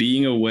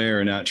being aware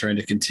and not trying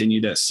to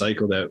continue that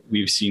cycle that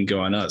we've seen go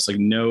on us. Like,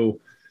 no,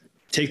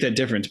 take that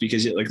difference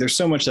because like there's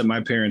so much that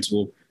my parents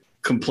will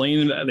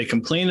complain about. They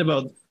complain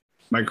about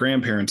my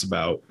grandparents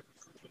about,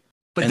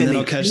 but then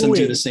I'll catch them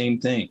do the same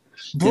thing.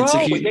 Bro,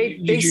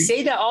 they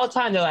say that all the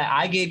time. They're like,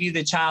 I gave you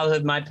the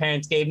childhood my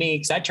parents gave me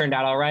because I turned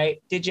out all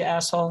right. Did you,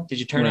 asshole? Did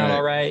you turn out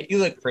all right? You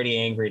look pretty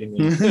angry to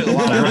me. There's a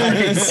lot of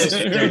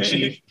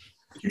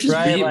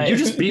You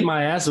just beat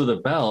my ass with a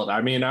belt.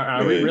 I mean,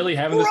 are we really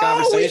having this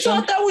conversation? We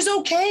thought that was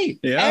okay.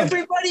 Yeah.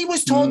 Everybody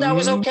was told that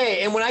was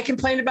okay. And when I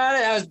complained about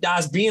it, I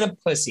was being a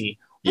pussy.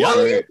 What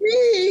do you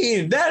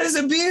mean? That is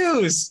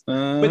abuse.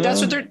 But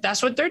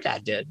that's what their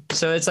dad did.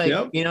 So it's like,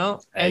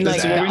 and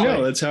that's what we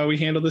know. That's how we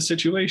handle the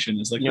situation.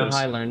 It's like, you know how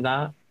I learned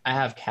that? I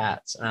have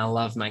cats and I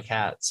love my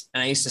cats.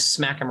 And I used to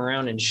smack them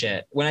around and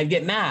shit when I'd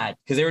get mad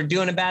because they were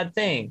doing a bad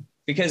thing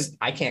because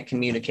I can't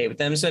communicate with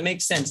them. So it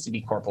makes sense to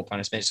be corporal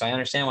punishment. So I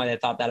understand why they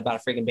thought that about a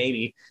freaking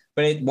baby.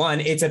 But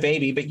it's a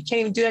baby, but you can't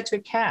even do that to a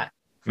cat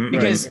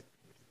because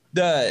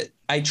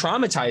I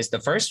traumatized the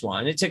first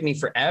one. It took me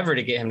forever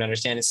to get him to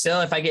understand it. Still,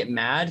 if I get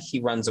mad,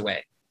 he runs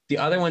away. The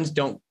other ones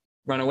don't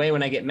run away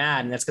when I get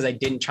mad. And that's because I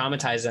didn't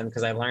traumatize them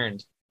because I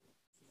learned.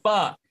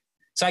 Fuck.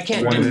 So I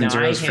can't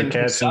deny him for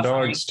cats and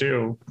dogs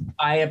too.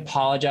 I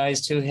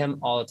apologize to him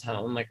all the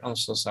time. I'm like, I'm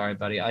so sorry,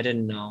 buddy. I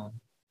didn't know.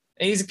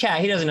 And he's a cat.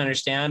 He doesn't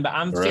understand, but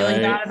I'm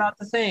feeling bad about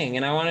the thing.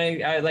 And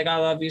I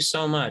love you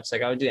so much.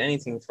 Like I would do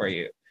anything for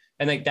you.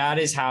 And like, that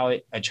is how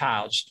a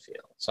child should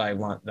feel. So I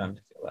want them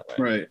to feel that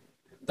way. Right.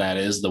 That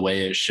is the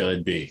way it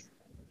should be.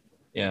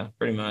 Yeah,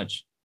 pretty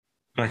much.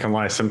 Not gonna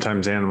lie,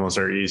 sometimes animals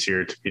are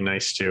easier to be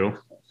nice to.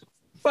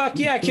 Fuck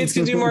yeah, kids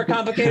can do more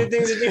complicated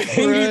things than you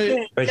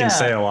think. They can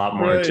say a lot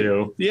more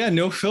too. Yeah,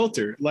 no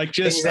filter. Like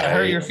just things that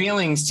hurt your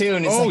feelings too.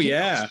 And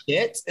it's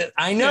shit.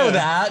 I know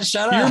that.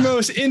 Shut up. Your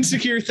most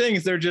insecure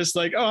things, they're just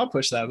like, oh, I'll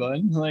push that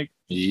button. Like,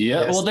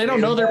 yeah. Well, they don't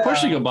know they're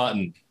pushing a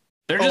button.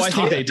 They're just I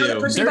think they do.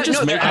 They're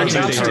just making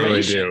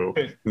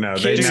observation. No,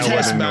 they know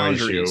what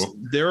annoys you.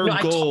 Their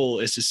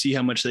goal is to see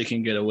how much they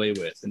can get away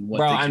with. And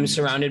what I'm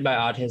surrounded by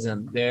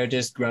autism. They're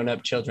just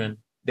grown-up children.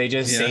 They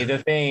just say the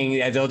thing.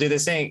 They'll do the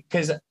same.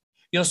 Because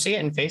you'll see it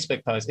in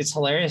Facebook posts. It's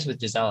hilarious with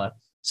Gisela.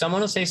 Someone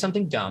will say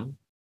something dumb.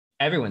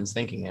 Everyone's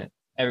thinking it.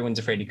 Everyone's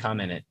afraid to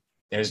comment it.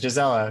 There's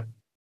Gisela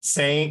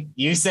saying,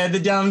 you said the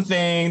dumb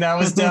thing. That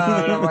was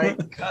dumb. And I'm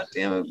like, God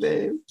damn it,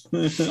 babe.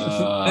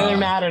 And they're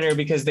mad at her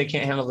because they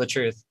can't handle the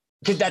truth.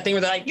 Because that thing where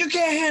they're like, you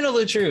can't handle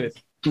the truth.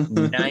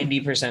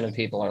 90% of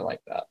people are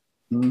like that.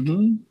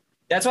 Mm-hmm.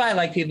 That's why I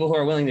like people who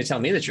are willing to tell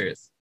me the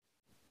truth.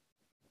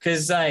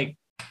 Because like,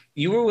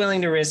 you were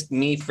willing to risk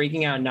me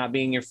freaking out and not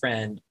being your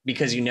friend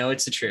because you know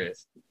it's the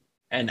truth.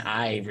 And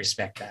I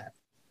respect that.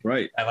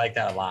 Right. I like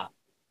that a lot.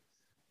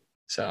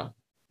 So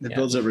it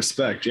builds up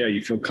respect. Yeah.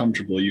 You feel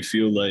comfortable. You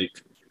feel like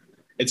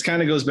it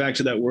kind of goes back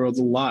to that world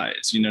of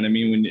lies. You know what I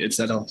mean? When it's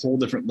at a whole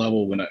different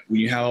level, when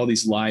you have all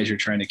these lies you're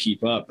trying to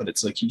keep up, but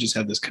it's like you just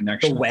have this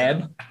connection. The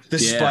web, the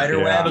spider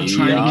web of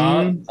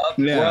trying to keep up.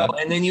 Yeah.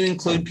 And then you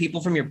include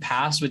people from your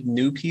past with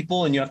new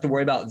people, and you have to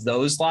worry about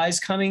those lies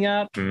coming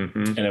up.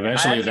 Mm-hmm. And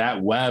eventually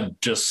that web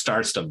just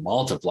starts to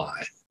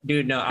multiply.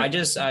 Dude, no, I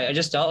just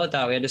dealt with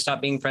that. We had to stop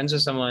being friends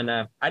with someone.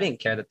 I didn't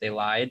care that they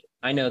lied.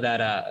 I know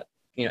that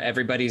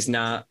everybody's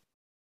not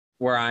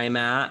where I'm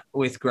at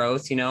with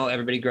growth.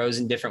 Everybody grows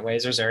in different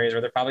ways. There's areas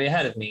where they're probably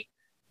ahead of me,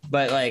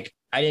 but like,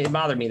 I didn't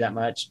bother me that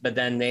much. But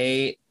then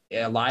a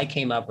lie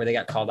came up where they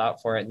got called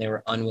out for it and they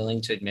were unwilling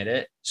to admit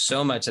it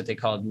so much that they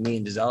called me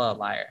and Gisela a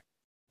liar.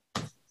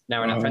 Now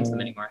we're not friends with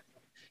them anymore.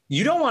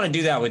 You don't want to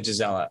do that with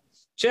Gisela.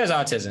 She has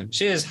autism.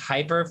 She is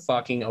hyper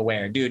fucking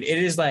aware, dude. It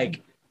is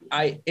like,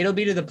 it'll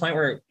be to the point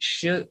where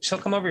she'll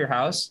come over your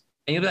house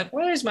and you'll be like,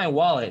 where's my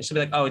wallet? She'll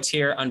be like, oh, it's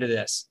here under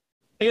this.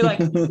 And you're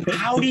like,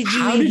 how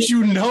did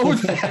you know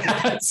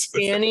that?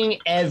 Scanning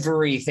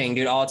everything,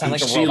 dude, all the time. Like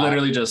she robot.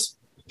 Literally just,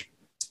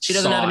 she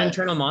doesn't have an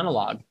internal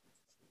monologue.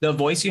 The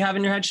voice you have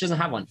in your head, she doesn't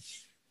have one.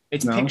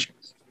 It's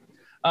pictures.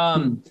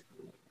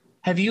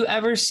 Have you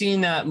ever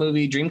seen that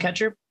movie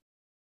Dreamcatcher?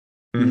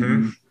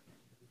 Mm-hmm.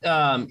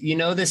 You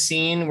know the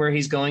scene where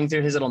he's going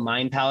through his little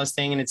mind palace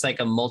thing and it's like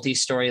a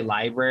multi-story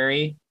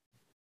library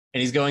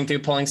and he's going through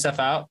pulling stuff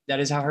out? That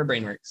is how her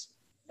brain works.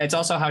 It's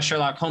also how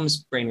Sherlock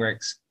Holmes' brain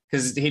works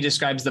because he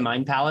describes the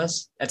mind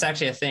palace. That's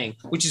actually a thing,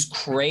 which is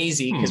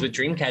crazy because with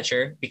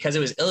Dreamcatcher, because it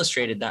was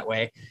illustrated that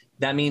way,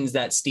 that means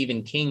that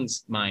Stephen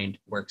King's mind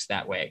works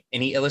that way.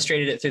 And he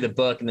illustrated it through the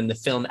book, and then the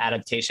film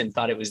adaptation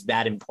thought it was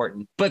that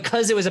important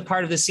because it was a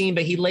part of the scene,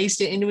 but he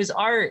laced it into his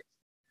art.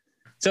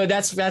 So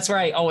that's where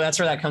that's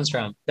where that comes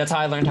from. That's how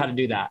I learned how to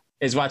do that,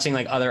 is watching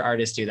like other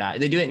artists do that.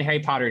 They do it in Harry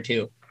Potter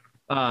too.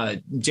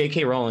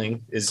 J.K.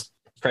 Rowling is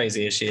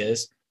crazy as she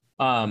is.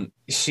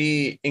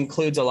 She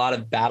includes a lot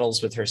of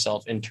battles with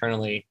herself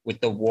internally with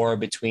the war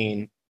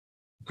between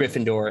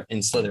Gryffindor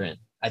and Slytherin.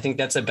 I think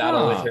that's a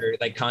battle with her,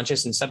 like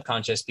conscious and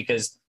subconscious,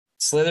 because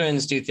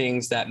Slytherins do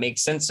things that make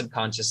sense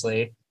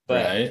subconsciously,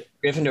 but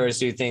Gryffindors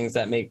do things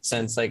that make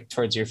sense like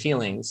towards your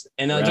feelings.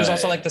 And there's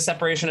also like the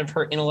separation of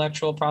her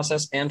intellectual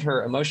process and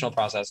her emotional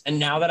process. And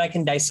now that I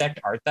can dissect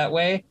art that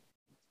way,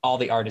 all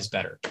the art is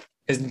better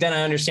because then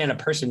I understand a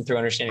person through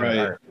understanding the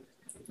art.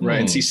 Right.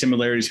 And see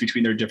similarities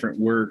between their different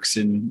works,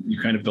 and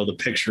you kind of build a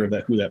picture of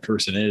who that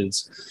person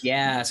is.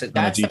 Yeah. So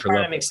that's the part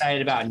I'm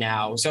excited about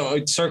now.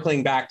 So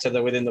circling back to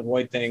the Within the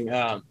Void thing.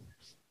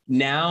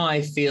 Now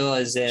I feel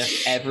as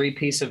if every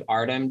piece of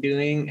art I'm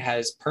doing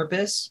has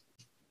purpose,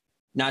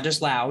 not just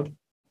loud.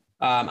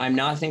 I'm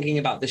not thinking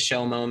about the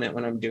show moment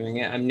when I'm doing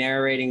it. I'm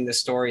narrating the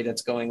story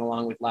that's going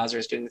along with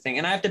Lazarus doing the thing.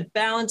 And I have to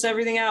balance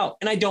everything out.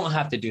 And I don't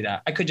have to do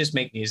that. I could just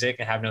make music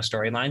and have no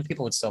storyline.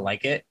 People would still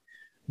like it,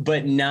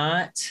 but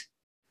not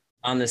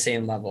on the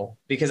same level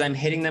because I'm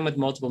hitting them with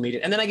multiple media.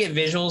 And then I get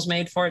visuals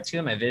made for it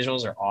too. My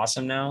visuals are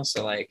awesome now.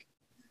 So like,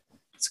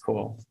 it's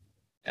cool.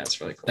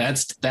 That's really cool.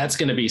 That's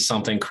going to be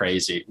something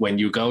crazy when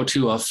you go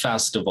to a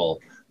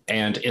festival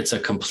and it's a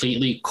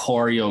completely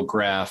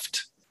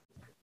choreographed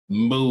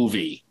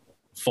movie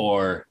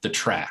for the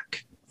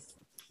track.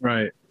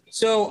 Right.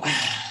 So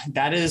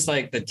that is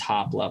like the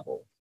top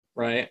level.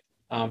 Right.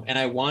 And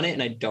I want it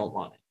and I don't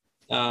want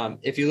it.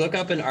 If you look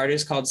up an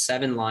artist called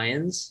Seven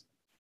Lions,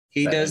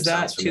 he does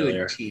that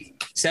to a T.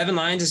 Seven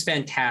Lions is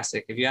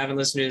fantastic. If you haven't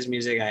listened to his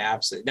music,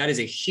 that is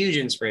a huge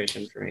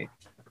inspiration for me.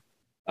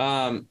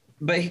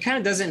 But he kind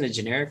of does it in a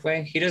generic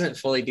way. He doesn't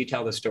fully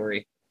detail the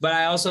story.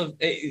 But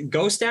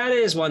Ghost Data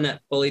is one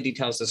that fully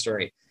details the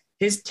story.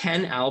 His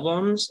 10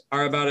 albums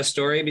are about a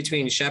story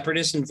between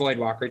Shepherdess and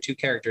Voidwalker, two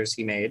characters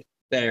he made.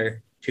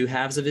 They're two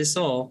halves of his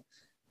soul.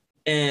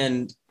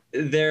 And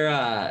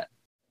they're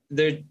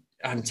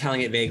I'm telling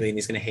it vaguely, and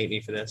he's going to hate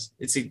me for this.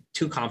 It's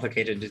too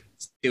complicated to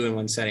do in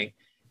one setting.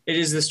 It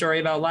is the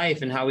story about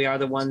life and how we are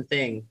the one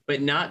thing,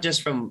 but not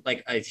just from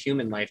like a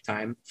human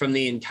lifetime, from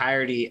the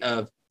entirety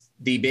of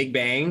the Big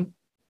Bang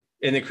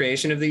and the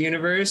creation of the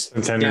universe.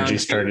 Since energy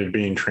started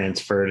being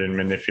transferred and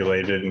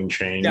manipulated and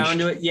changed. Down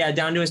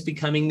to us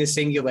becoming the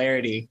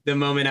singularity the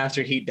moment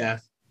after heat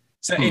death.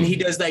 So, and he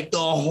does like the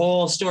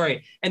whole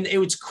story. And it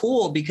was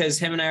cool because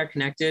him and I are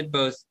connected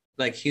both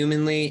like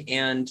humanly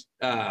and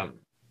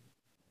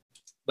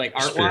like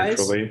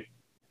art-wise.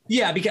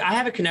 Yeah, because I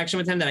have a connection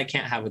with him that I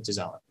can't have with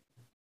Gisela.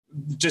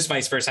 Just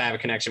vice versa, I have a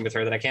connection with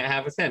her that I can't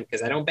have with him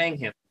because I don't bang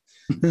him.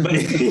 But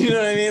you know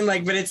what I mean?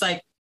 Like, but it's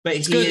like, but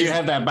it's good you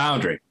have that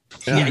boundary.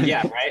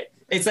 Yeah, right.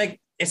 It's like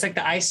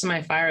the ice in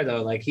my fire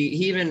though. Like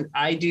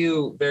I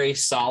do very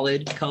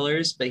solid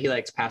colors, but he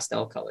likes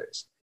pastel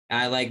colors.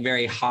 I like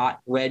very hot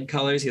red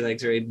colors. He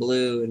likes very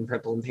blue and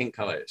purple and pink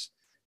colors.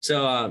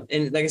 So,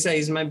 and like I said,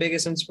 he's my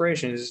biggest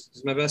inspiration.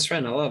 He's my best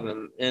friend. I love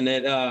him. And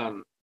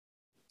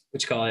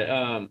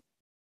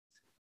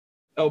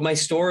my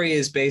story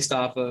is based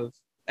off of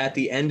at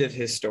the end of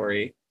his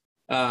story,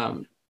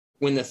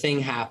 when the thing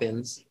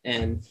happens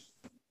and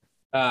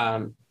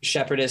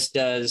Shepherdess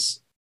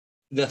does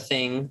the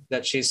thing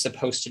that she's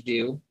supposed to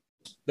do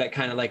that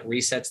kind of like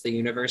resets the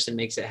universe and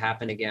makes it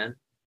happen again.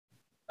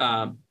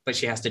 But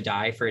she has to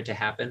die for it to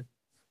happen.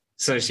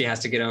 So she has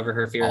to get over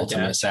her fear of death.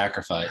 Ultimate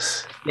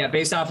sacrifice. Yeah,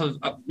 based off of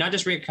not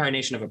just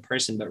reincarnation of a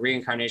person, but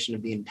reincarnation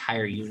of the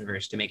entire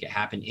universe to make it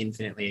happen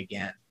infinitely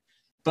again.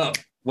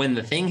 But when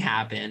the thing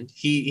happened,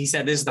 he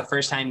said this is the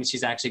first time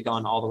she's actually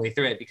gone all the way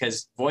through it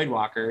because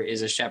Voidwalker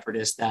is a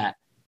shepherdess that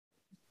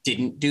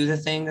didn't do the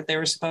thing that they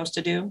were supposed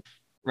to do,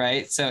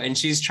 right? So, and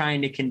she's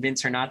trying to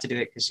convince her not to do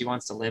it because she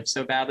wants to live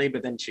so badly,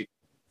 but then she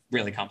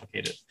really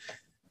complicated.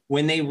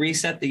 When they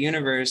reset the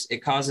universe, it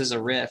causes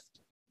a rift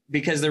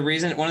because one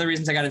of the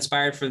reasons I got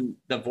inspired from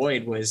the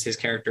Void was his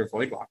character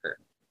Voidwalker.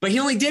 But he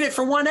only did it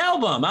for one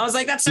album. I was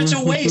like, that's such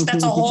a waste.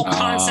 That's a whole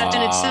concept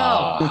in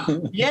itself.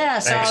 Yeah.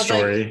 So I was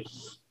like,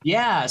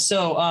 Yeah.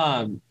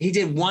 So he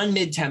did one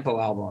mid-tempo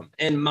album,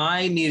 and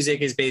my music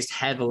is based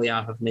heavily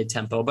off of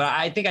mid-tempo, but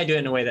I think I do it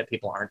in a way that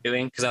people aren't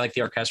doing because I like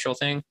the orchestral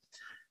thing.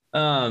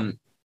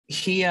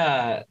 He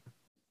when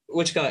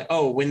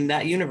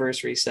that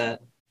universe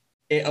reset,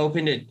 it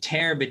opened a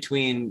tear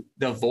between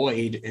the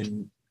void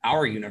and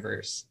our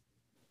universe.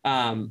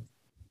 And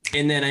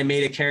then I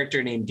made a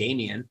character named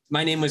Damien.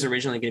 My name was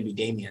originally going to be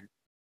Damien.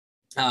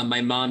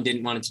 My mom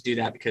didn't want it to do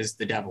that because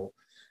the devil,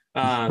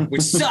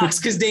 which sucks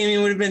because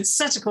Damien would have been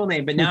such a cool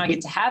name. But now I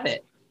get to have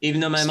it.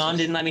 Even though my mom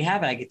didn't let me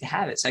have it, I get to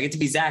have it. So I get to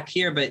be Zach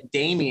here, but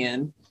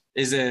Damien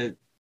is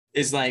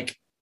like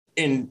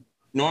in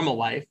normal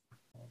life.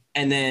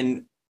 And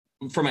then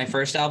for my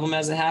first album,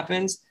 as it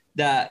happens,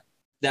 that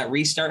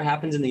restart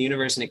happens in the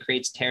universe and it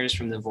creates tears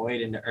from the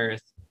void into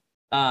Earth.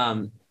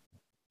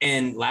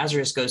 And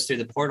Lazarus goes through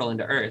the portal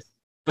into Earth,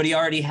 but he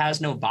already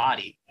has no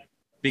body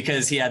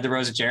because he had the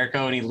Rose of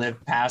Jericho and he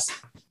lived past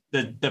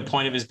the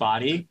point of his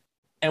body.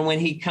 And when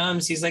he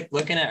comes, he's like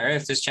looking at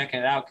Earth, just checking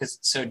it out because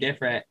it's so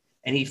different.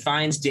 And he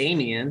finds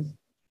Damien,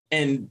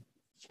 and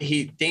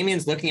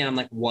Damien's looking at him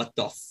like, what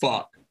the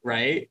fuck,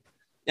 right?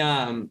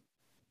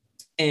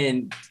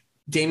 And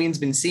Damien's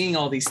been seeing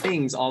all these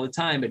things all the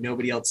time, but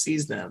nobody else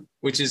sees them,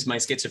 which is my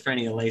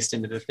schizophrenia laced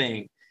into the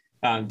thing.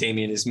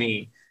 Damien is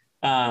me.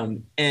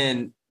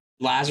 And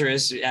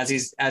Lazarus,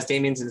 as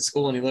Damien's in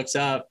school and he looks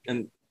up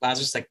and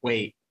Lazarus is like,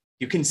 wait,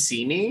 you can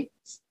see me?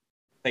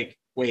 Like,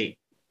 wait,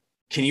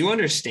 can you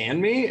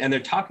understand me? And they're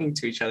talking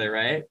to each other,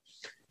 right?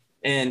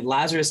 And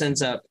Lazarus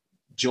ends up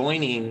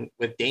joining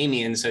with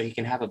Damien so he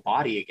can have a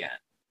body again.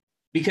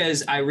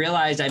 Because I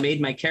realized I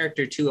made my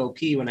character too OP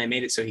when I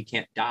made it so he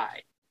can't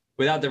die.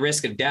 Without the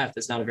risk of death,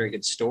 it's not a very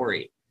good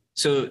story.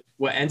 So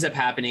what ends up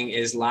happening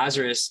is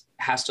Lazarus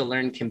has to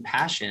learn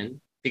compassion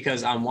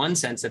because on one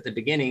sense, at the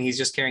beginning, he's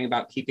just caring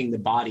about keeping the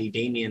body,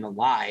 Damien,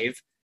 alive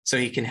so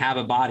he can have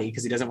a body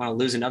because he doesn't want to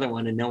lose another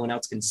one and no one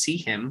else can see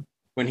him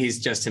when he's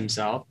just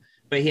himself.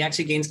 But he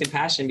actually gains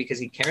compassion because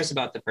he cares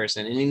about the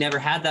person. And he never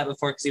had that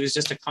before because he was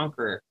just a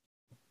conqueror.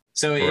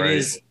 So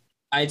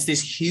it's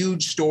this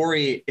huge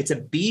story. It's a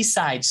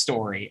B-side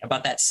story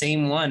about that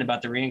same one,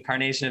 about the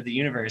reincarnation of the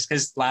universe,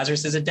 because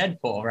Lazarus is a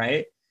Deadpool,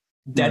 right?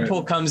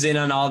 Deadpool comes in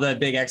on all the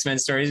big X-Men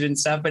stories and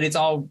stuff, but it's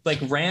all like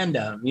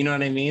random. You know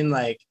what I mean?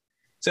 Like,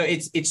 so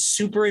it's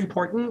super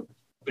important,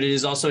 but it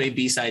is also a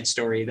B-side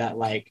story that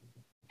like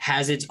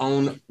has its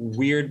own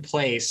weird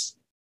place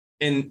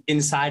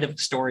inside of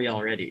the story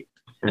already.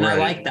 And I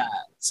like that.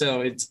 So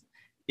it's,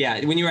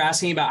 yeah, when you were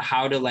asking about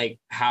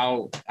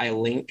how I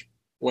link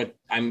what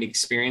I'm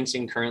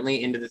experiencing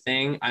currently into the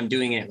thing, I'm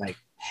doing it like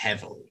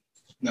heavily.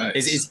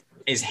 Nice. Is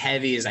as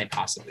heavy as I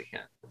possibly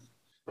can.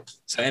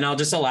 So, and I'll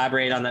just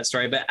elaborate on that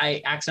story, but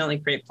I accidentally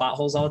create plot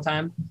holes all the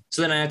time.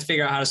 So then I have to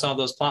figure out how to solve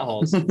those plot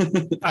holes.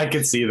 I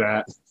can see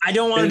that. I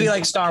don't want to be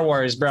like Star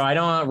Wars, bro. I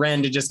don't want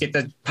Ren to just get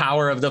the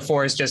power of the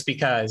Force just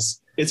because.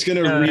 It's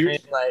going to reverse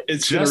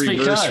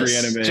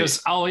reanimate.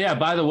 Just, oh yeah,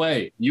 by the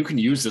way, you can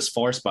use this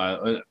Force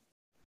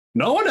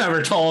no one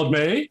ever told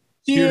me.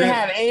 You didn't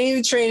have any of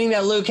the training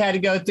that Luke had to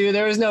go through.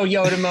 There was no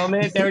Yoda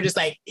moment. They were just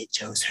like, it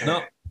shows her.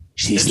 No.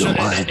 She's the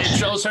one. It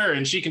shows her,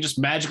 and she can just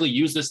magically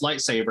use this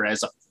lightsaber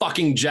as a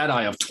fucking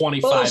Jedi of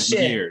 25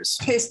 years.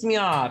 Pissed me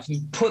off.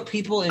 You put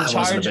people in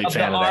charge of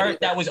the art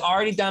that was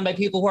already done by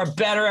people who are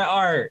better at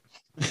art.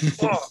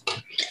 But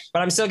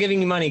I'm still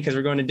giving you money because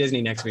we're going to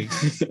Disney next week.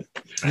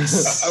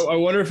 I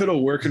wonder if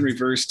it'll work in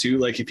reverse too.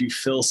 Like if you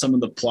fill some of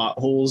the plot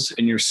holes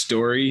in your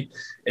story,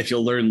 if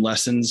you'll learn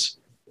lessons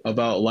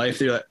about life,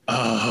 they're like,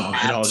 oh,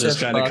 it all just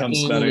kind of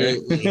comes better.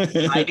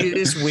 I do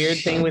this weird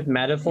thing with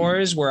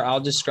metaphors where I'll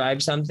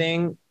describe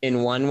something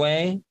in one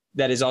way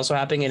that is also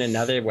happening in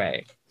another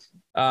way.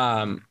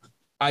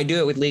 I do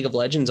it with League of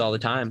Legends all the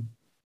time.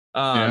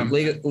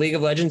 League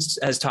of Legends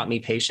has taught me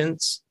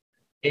patience.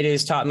 It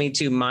has taught me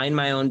to mind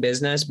my own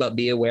business, but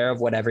be aware of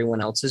what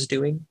everyone else is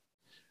doing.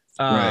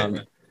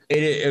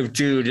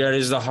 Dude, that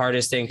is the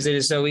hardest thing because it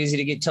is so easy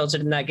to get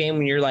tilted in that game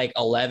when you're like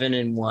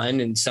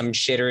 11-1 and some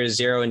shitter is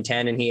 0-10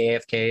 and he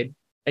AFK'd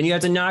and you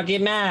have to not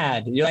get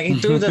mad. You're like, he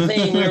threw the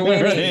thing, we were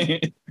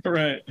winning.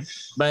 Right.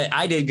 But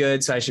I did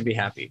good, so I should be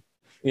happy.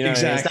 You know,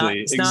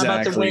 exactly. It's not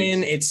about the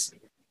win.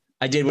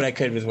 I did what I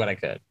could with what I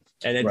could.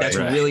 And that's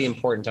really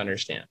important to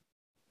understand.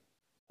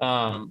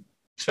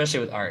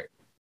 Especially with art,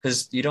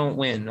 because you don't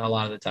win a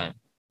lot of the time.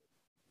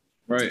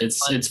 Right.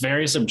 It's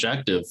very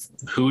subjective.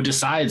 Who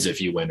decides if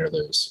you win or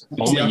lose?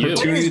 It's only the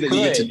opportunity that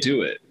you get to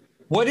do it.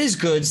 What does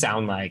good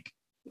sound like?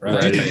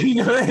 Right. You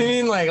know what I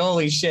mean? Like,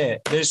 holy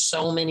shit. There's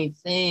so many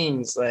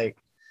things. Like,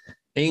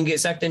 you can get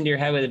sucked into your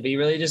head with it, but you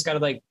really just got to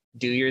like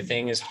do your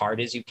thing as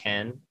hard as you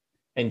can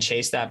and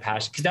chase that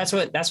passion.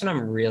 Because that's when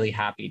I'm really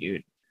happy,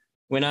 dude.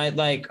 When I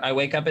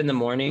wake up in the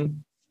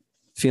morning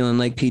feeling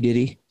like P.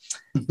 Diddy.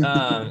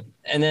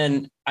 And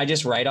then I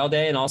just write all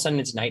day and all of a sudden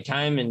it's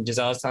nighttime and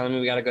Giselle's telling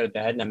me we got to go to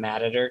bed and I'm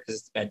mad at her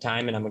because it's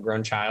bedtime and I'm a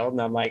grown child.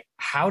 And I'm like,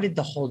 how did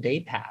the whole day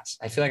pass?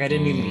 I feel like I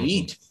didn't even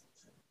eat.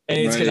 And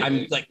it's because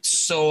I'm like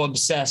so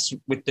obsessed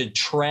with the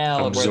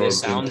trail of where the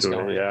sound's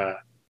going. Yeah.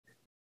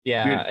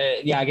 Yeah,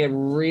 I get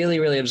really,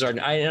 really absorbed.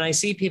 And I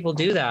see people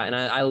do that, and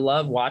I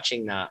love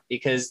watching that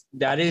because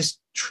that is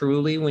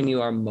truly when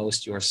you are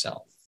most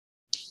yourself.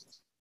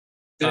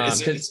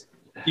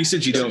 You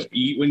said you don't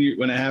eat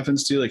when it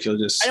happens to you, like you'll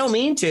just. I don't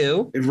mean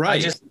to.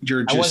 Right,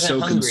 you're just so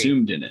hungry.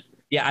 Consumed in it.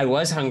 Yeah, I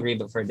was hungry,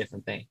 but for a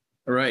different thing.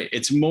 Right,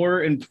 it's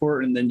more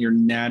important than your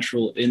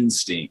natural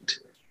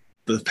instinct.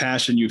 The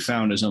passion you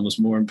found is almost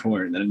more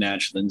important than a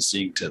natural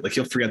instinct. Like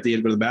you'll forget that you had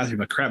to go to the bathroom.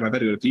 Like crap, I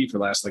better go to pee for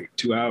the last like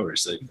 2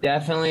 hours. Like,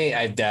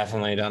 I've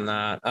definitely done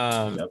that.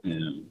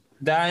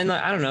 That and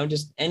I don't know,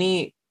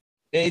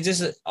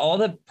 all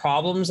the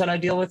problems that I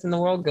deal with in the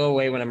world go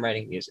away when I'm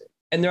writing music.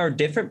 And there are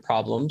different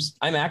problems.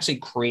 I'm actually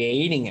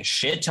creating a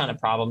shit ton of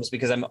problems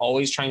because I'm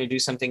always trying to do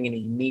something in a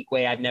unique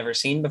way I've never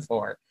seen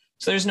before.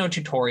 So there's no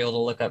tutorial to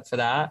look up for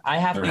that. I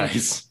have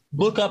to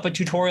look up a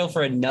tutorial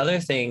for another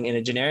thing in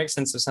a generic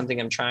sense of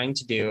something I'm trying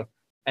to do,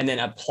 and then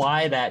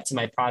apply that to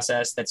my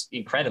process that's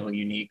incredibly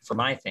unique for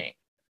my thing.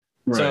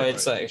 So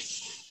it's like,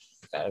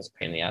 that is a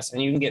pain in the ass.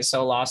 And you can get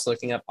so lost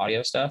looking up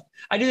audio stuff.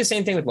 I do the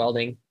same thing with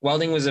welding.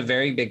 Welding was a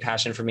very big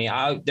passion for me.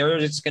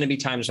 There's going to be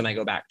times when I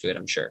go back to it,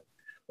 I'm sure.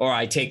 Or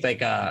I take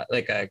like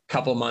a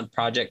couple month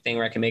project thing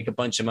where I can make a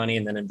bunch of money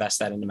and then invest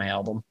that into my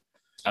album.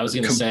 I was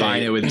going to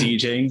combine it with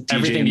DJing.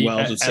 Everything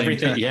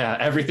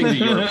that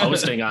you were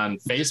posting on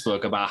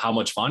Facebook about how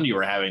much fun you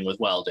were having with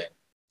welding.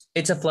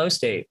 It's a flow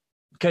state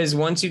because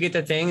once you get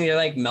the thing, you're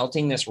like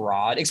melting this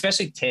rod,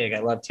 especially TIG. I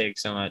love TIG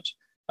so much.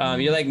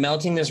 You're like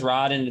melting this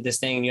rod into this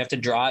thing and you have to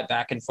draw it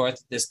back and forth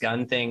with this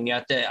gun thing. You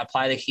have to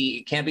apply the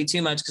heat. It can't be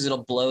too much because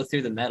it'll blow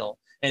through the metal.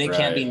 And it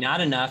can't be not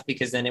enough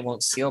because then it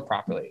won't seal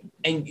properly.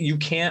 And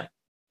it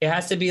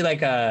has to be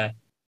like a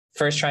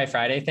first try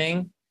Friday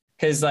thing.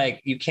 Cause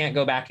like you can't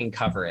go back and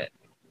cover it.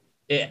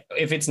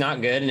 If it's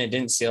not good and it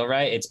didn't seal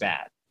right, it's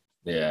bad.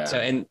 Yeah. So,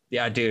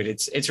 dude,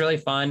 it's really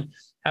fun.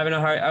 I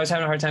was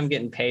having a hard time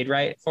getting paid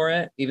right for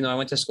it, even though I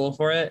went to school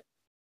for it.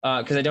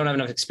 Cause I don't have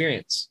enough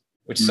experience,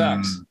 which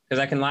sucks. Cause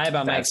I can lie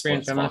about my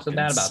experience, but I'm gonna feel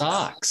bad about it.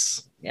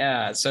 Sucks.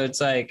 Yeah. So it's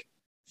like,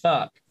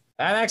 fuck.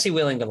 I'm actually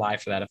willing to lie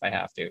for that if I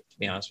have to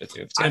be honest with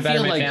you. It's I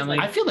family.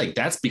 feel like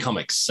that's become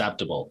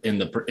acceptable in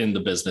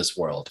the business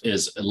world,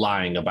 is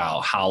lying about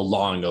how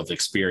long of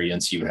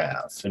experience you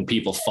have, and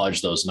people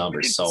fudge those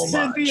numbers so much. It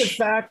should be a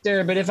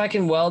factor, but if I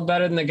can weld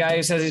better than the guy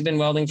who says he's been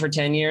welding for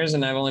 10 years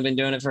and I've only been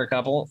doing it for a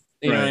couple,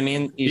 you know what I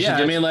mean?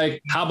 I mean,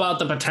 like, how about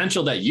the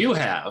potential that you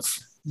have?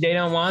 They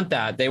don't want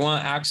that. They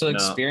want actual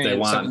experience. They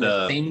want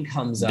the thing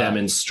comes up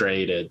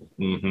demonstrated.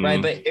 Mm-hmm.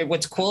 Right. But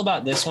what's cool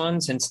about this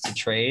one, since it's a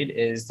trade,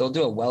 is they'll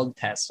do a weld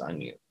test on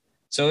you.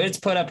 So it's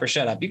put up or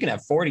shut up. You can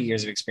have 40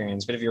 years of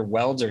experience, but if your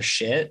welds are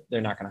shit, they're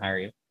not going to hire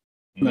you.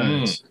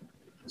 Nice.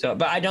 So,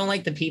 but I don't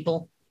like the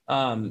people.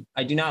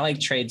 I do not like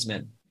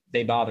tradesmen.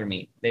 They bother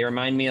me. They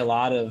remind me a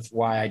lot of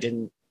why I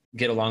didn't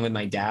get along with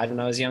my dad when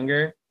I was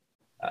younger.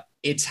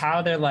 It's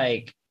how they're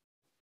like,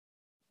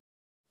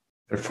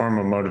 their form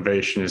of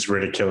motivation is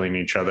ridiculing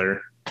each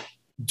other.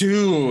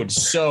 Dude,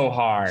 so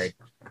hard.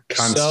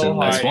 So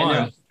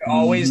hard.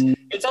 Always,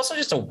 it's also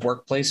just a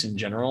workplace in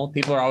general.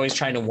 People are always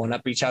trying to one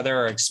up each other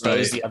or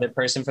expose the other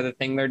person for the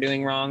thing they're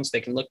doing wrong so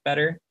they can look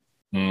better.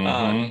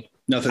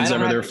 Nothing's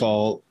ever their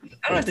fault.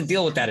 I don't have to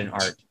deal with that in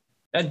art.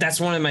 That's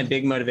one of my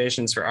big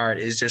motivations for art,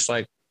 is just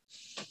like,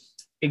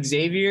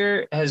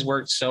 Xavier has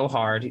worked so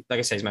hard. Like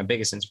I said, he's my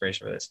biggest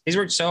inspiration for this. He's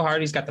worked so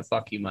hard. He's got the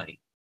fuck you money.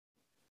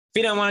 If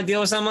he don't want to deal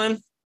with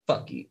someone,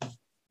 fuck you.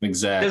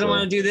 Exactly. Doesn't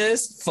want to do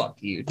this?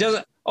 Fuck you. There's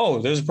a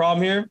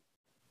problem here?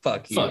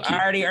 Fuck you.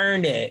 I already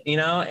earned it, you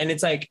know? And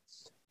it's like,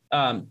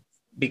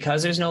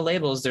 because there's no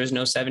labels, there's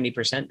no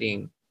 70%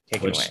 being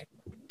taken away.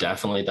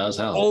 Definitely does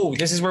help. Oh,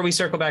 this is where we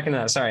circle back into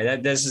that. Sorry,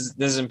 this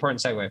is an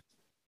important segue.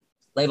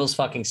 Labels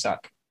fucking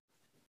suck.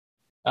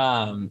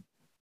 70%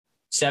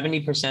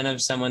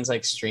 of someone's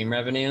like stream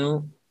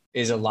revenue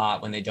is a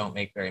lot when they don't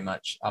make very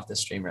much off the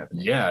stream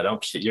revenue. Yeah,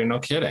 you're no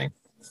kidding.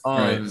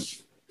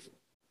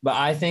 But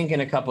I think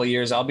in a couple of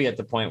years, I'll be at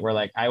the point where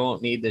like I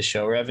won't need the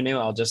show revenue.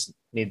 I'll just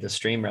need the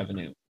stream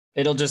revenue.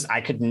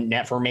 I could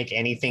never make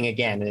anything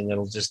again, and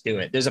it'll just do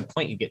it. There's a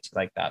point you get to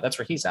like that. That's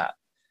where he's at.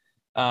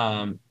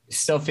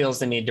 Still feels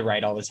the need to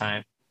write all the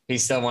time. He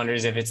still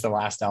wonders if it's the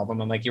last album.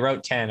 I'm like, you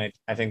wrote 10.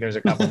 I think there's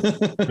a couple.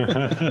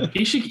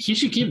 He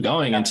should keep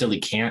going until he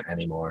can't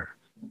anymore.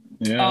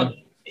 Yeah.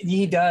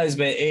 He does,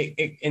 but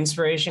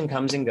inspiration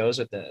comes and goes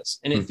with this,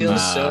 and it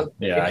feels so.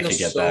 Yeah, I could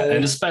get that,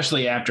 and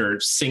especially after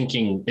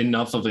sinking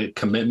enough of a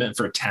commitment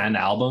for 10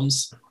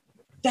 albums.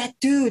 That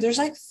dude, there's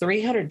like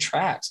 300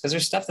 tracks because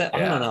there's stuff that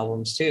aren't on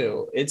albums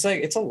too. It's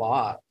like it's a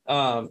lot,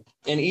 and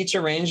each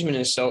arrangement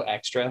is so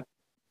extra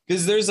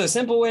because there's a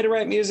simple way to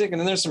write music, and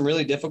then there's some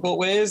really difficult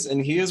ways.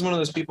 And he is one of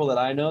those people that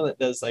I know that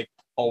does like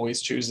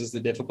always chooses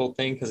the difficult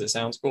thing because it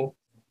sounds cool.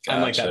 Gotcha.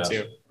 I'm like that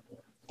too.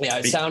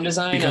 Yeah, sound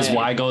design. Because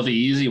why go the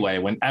easy way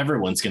when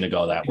everyone's going to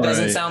go that way? It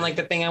doesn't sound like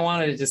the thing I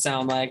wanted it to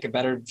sound like. I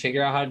better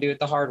figure out how to do it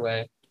the hard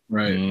way.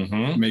 Right.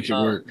 Make it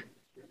work.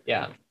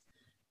 Yeah.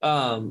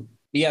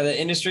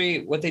 The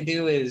industry, what they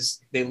do is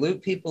they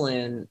loop people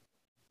in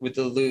with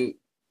the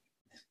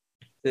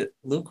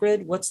loop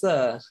grid. What's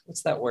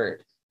that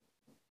word?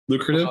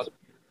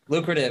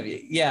 Lucrative.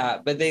 Yeah.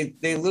 But they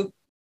loop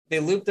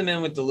them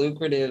in with the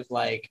lucrative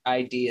like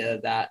idea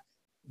that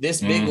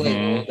this big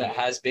label that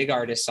has big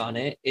artists on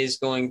it is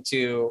going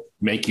to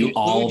make you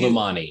all the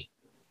money.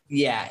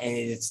 Yeah. And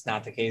it's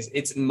not the case.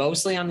 It's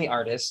mostly on the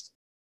artist.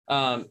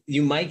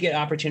 You might get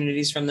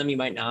opportunities from them. You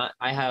might not.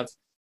 I have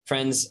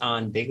friends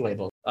on big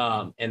labels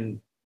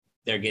and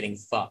they're getting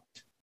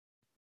fucked.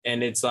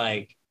 And it's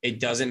like, it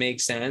doesn't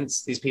make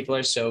sense. These people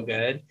are so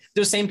good.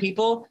 Those same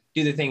people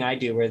do the thing I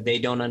do where they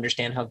don't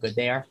understand how good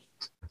they are.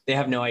 They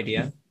have no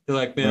idea. They're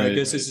like, man, I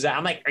guess this is.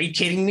 I'm like, are you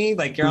kidding me?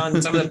 Like, you're on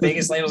some of the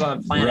biggest labels on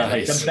the planet.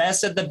 Right. Like, the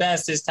best of the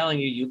best is telling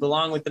you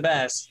belong with the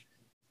best.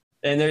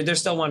 And they're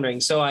still wondering.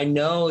 So I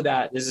know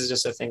that this is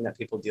just a thing that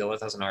people deal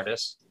with as an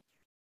artist.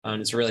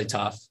 It's really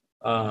tough.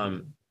 I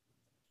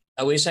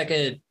wish I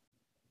could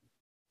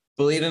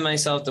believe in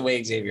myself the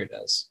way Xavier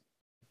does,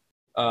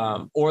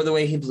 or the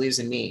way he believes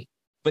in me.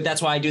 But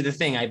that's why I do the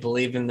thing. I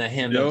believe in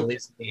him that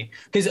believes in me.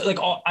 Because like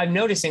I'm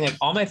noticing like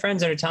all my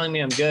friends that are telling me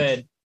I'm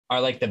good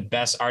are like the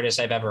best artists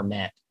I've ever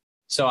met.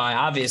 So I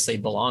obviously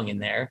belong in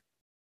there.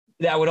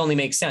 That would only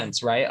make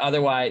sense, right?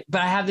 Otherwise,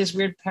 but I have this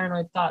weird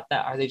paranoid thought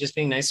that are they just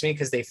being nice to me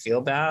because they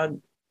feel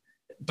bad?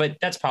 But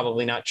that's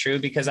probably not true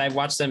because I've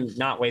watched them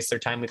not waste their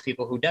time with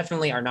people who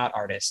definitely are not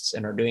artists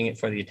and are doing it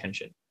for the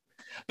attention.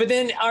 But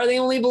then are they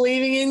only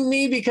believing in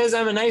me because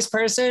I'm a nice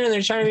person and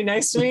they're trying to be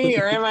nice to me?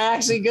 Or am I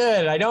actually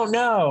good? I don't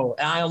know.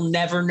 I'll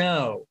never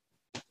know.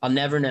 I'll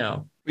never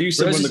know. But you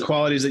said one of the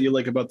qualities that you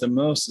like about them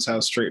most is how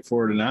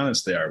straightforward and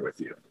honest they are with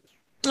you.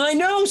 I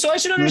know. So I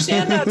should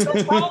understand that. So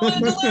it's probably a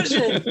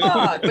delusion.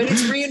 Fuck. But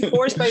it's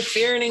reinforced by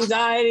fear and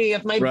anxiety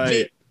of my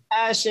big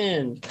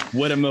passion.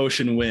 What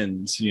emotion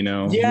wins,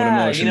 Yeah, what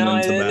emotion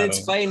wins the battle? It's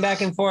fighting back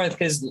and forth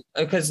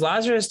because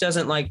Lazarus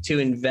doesn't like to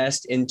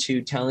invest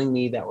into telling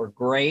me that we're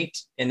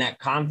great and that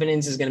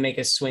confidence is going to make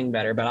us swing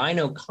better. But I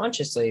know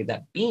consciously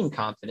that being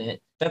confident,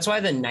 that's why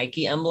the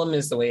Nike emblem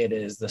is the way it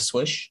is, the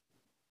swoosh.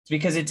 It's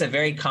because it's a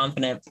very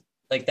confident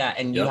like that,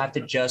 and you have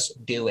to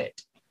just do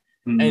it.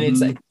 And it's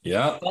like,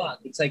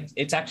 it's like,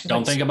 it's actually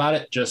don't think about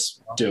it,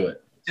 just do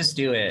it. Just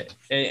do it,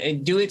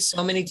 and do it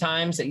so many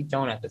times that you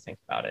don't have to think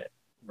about it.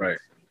 Right.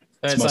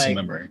 So it's muscle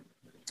memory.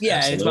 Yeah,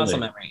 absolutely. It's muscle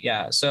memory.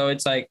 Yeah. So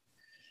it's like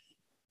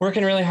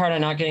working really hard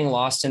on not getting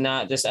lost in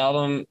that. This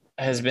album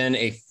has been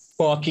a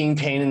fucking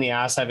pain in the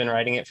ass. I've been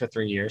writing it for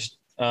 3 years.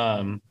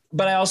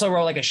 But I also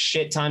wrote like a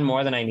shit ton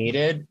more than I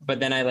needed. But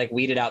then I like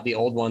weeded out the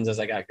old ones as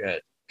I got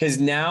good. Because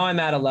now I'm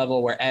at a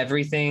level where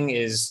everything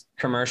is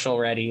commercial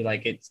ready.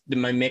 Like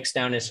my mix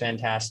down is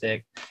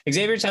fantastic.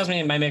 Xavier tells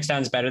me my mix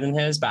down is better than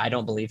his, but I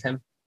don't believe him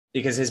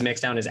because his mix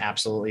down is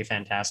absolutely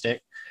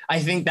fantastic. I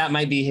think that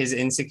might be his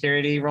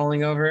insecurity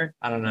rolling over.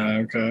 I don't know.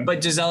 Okay.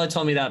 But Gisela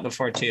told me that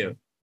before too.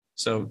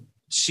 So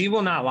she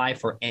will not lie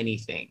for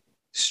anything.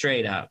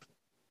 Straight up.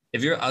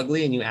 If you're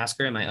ugly and you ask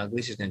her, am I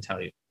ugly? She's going to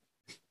tell you.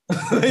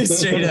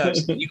 Straight up.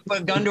 You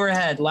put a gun to her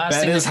head.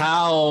 That is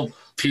how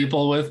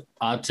people with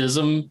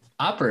autism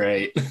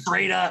operate.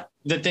 Straight up.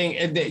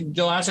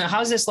 They'll ask me,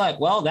 how's this like?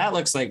 Well, that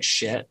looks like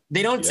shit.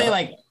 They don't say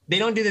like, they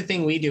don't do the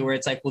thing we do where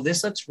it's like, well,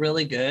 this looks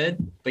really good,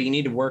 but you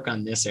need to work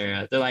on this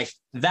area. They're like,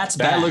 that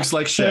looks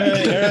like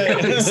shit.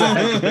 Is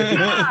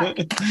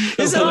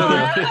it all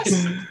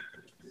ass?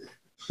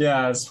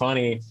 Yeah, it's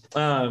funny.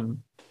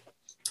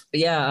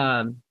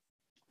 Yeah,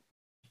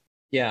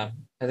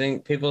 I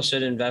think people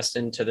should invest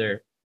into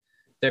their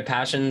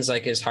passions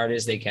like as hard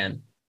as they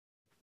can.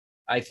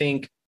 I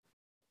think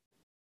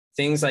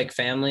things like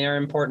family are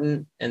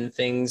important and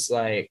things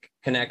like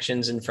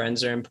connections and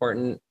friends are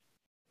important.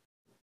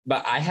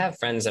 But I have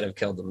friends that have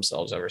killed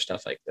themselves over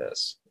stuff like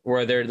this,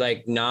 where they're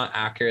like not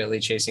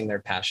accurately chasing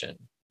their passion.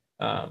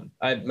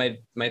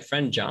 My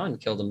friend John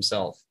killed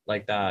himself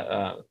like that.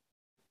 I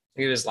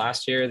think it was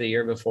last year, the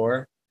year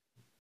before.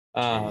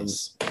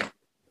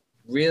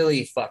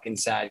 Really fucking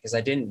sad because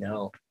I didn't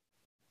know.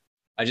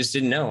 I just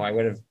didn't know. I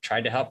would have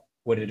tried to help.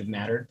 Would it have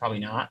mattered? Probably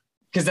not.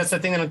 Because that's the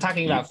thing that I'm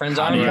talking about. Friends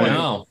are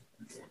important.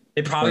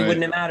 It probably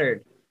wouldn't have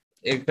mattered.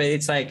 But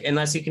it's like,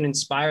 unless you can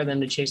inspire them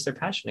to chase their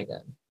passion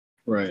again.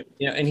 Right.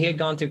 And he had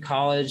gone through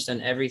college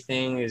and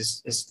everything.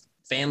 His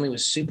family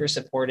was super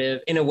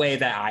supportive in a way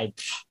that I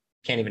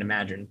can't even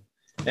imagine.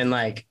 And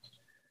like,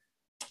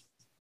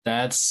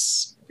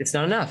 it's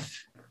not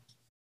enough.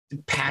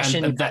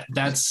 Passion. And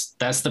that's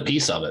the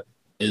piece of it,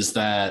 is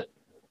that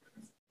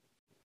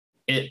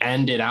it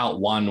ended out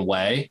one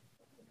way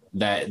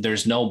that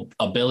there's no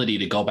ability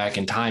to go back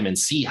in time and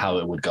see how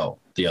it would go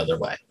the other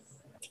way.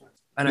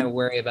 And I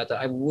worry about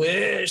that. I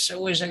wish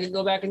I could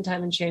go back in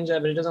time and change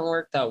that, but it doesn't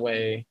work that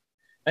way.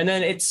 And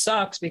then it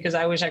sucks because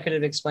I wish I could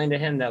have explained to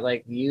him that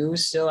like, you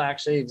still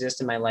actually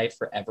exist in my life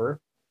forever.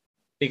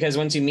 Because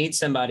once you meet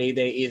somebody,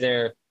 they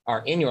either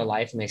are in your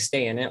life and they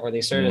stay in it, or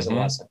they serve as a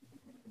lesson.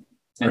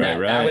 And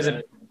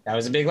that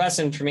was a big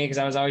lesson for me because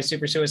I was always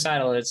super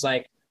suicidal. It's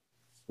like,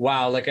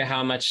 wow, look at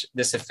how much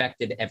this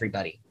affected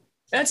everybody.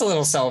 That's a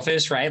little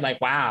selfish, right? Like,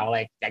 wow,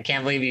 like I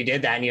can't believe you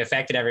did that and you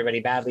affected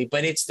everybody badly,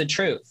 but it's the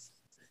truth.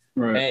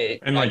 Right.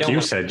 And like you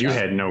said, you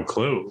had no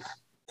clue.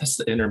 That's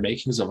the inner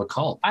makings of a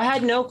cult. I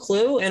had no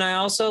clue. And I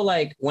also,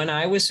 like, when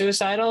I was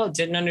suicidal,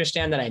 didn't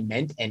understand that I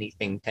meant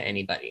anything to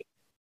anybody.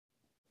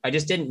 I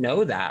just didn't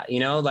know that, you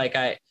know, like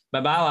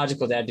my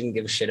biological dad didn't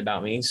give a shit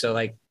about me. So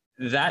like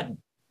that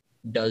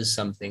does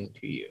something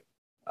to you.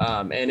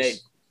 And it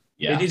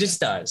just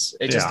does.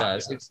 It just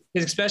does. It's,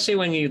 especially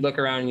when you look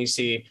around and you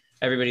see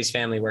everybody's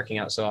family working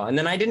out so well. And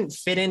then I didn't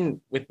fit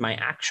in with my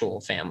actual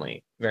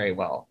family very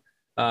well.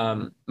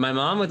 My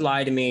mom would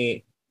lie to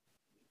me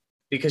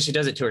because she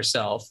does it to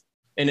herself.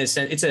 In a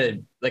sense, it's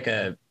like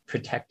a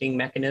protecting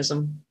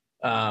mechanism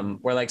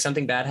where like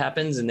something bad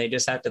happens and they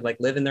just have to like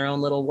live in their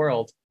own little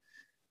world.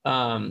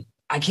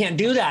 I can't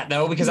do that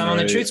though, because I'm on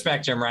the truth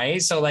spectrum.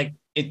 Right. So like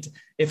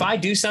if I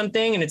do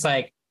something and it's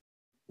like,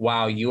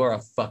 wow, you are a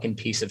fucking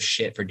piece of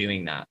shit for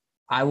doing that,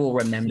 I will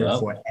remember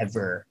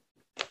forever.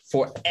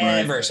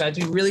 Right. So I have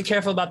to be really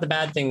careful about the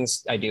bad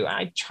things I do.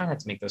 I try not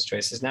to make those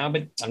choices now,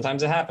 but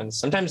sometimes it happens.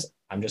 Sometimes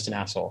I'm just an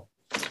asshole.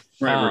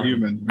 Right, we're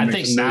human. I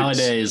think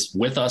nowadays,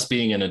 with us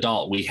being an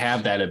adult, we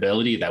have that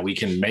ability that we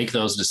can make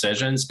those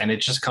decisions, and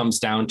it just comes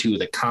down to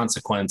the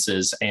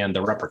consequences and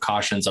the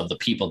repercussions of the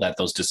people that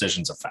those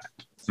decisions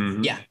affect.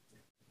 Mm-hmm. Yeah,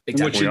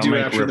 exactly. What you do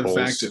after the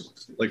fact,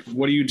 like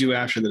what do you do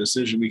after the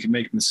decision? We can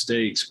make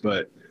mistakes,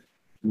 but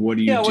what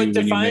do you do when you make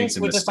the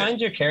mistake? What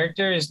defines your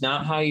character is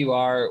not how you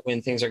are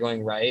when things are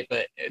going right,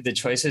 but the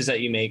choices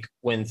that you make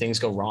when things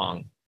go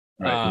wrong.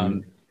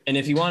 Right. And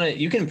if you want to,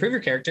 you can improve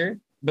your character,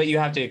 but you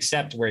have to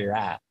accept where you're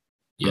at.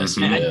 Yes,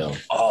 you do.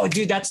 Oh,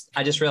 dude,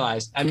 I just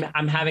realized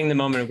I'm having the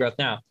moment of growth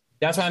now.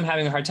 That's why I'm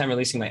having a hard time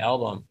releasing my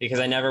album,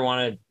 because I never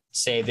want to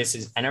say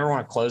I never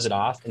want to close it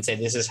off and say,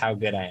 this is how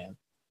good I am,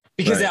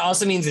 because that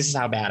also means this is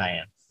how bad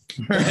I am.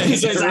 Right.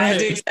 So I have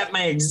to accept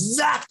my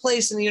exact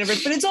place in the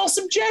universe, but it's all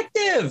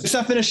subjective. It's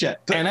not finished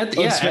yet. And it's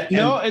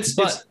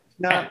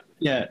not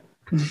yet.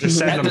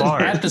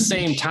 At the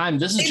same time,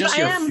 this is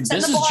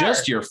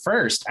just your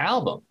first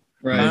album.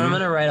 Right. I'm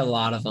gonna write a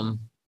lot of them.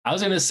 I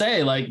was going to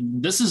say, like,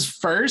 this is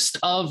first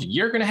of,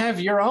 you're going to have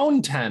your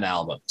own 10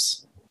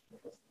 albums.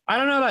 I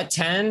don't know about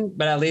 10,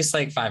 but at least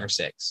like 5 or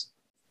 6.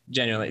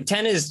 Genuinely.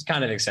 10 is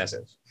kind of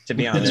excessive, to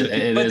be honest.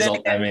 It is.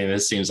 I mean,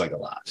 it seems like a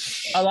lot.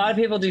 A lot of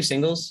people do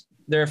singles.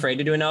 They're afraid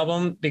to do an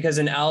album because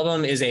an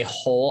album is a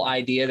whole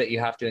idea that you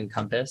have to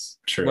encompass.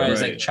 True.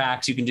 Whereas like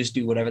tracks, you can just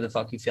do whatever the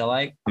fuck you feel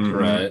like. Mm-hmm.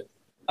 Right.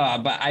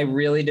 But I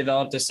really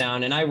developed a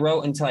sound, and I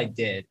wrote until I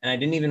did. And I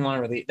didn't even want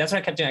to release. That's what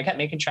I kept doing. I kept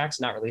making tracks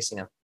and not releasing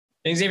them.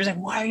 And Xavier's like,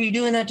 why are you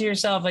doing that to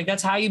yourself? Like,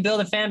 that's how you build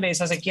a fan base.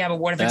 I was like, yeah, but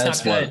what if it's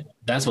not good?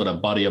 That's what a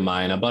buddy of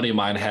mine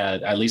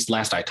had, at least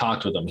last I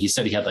talked with him, he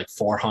said he had like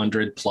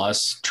 400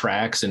 plus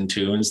tracks and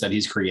tunes that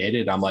he's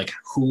created. I'm like,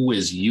 who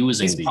is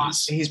using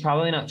these? He's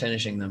probably not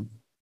finishing them.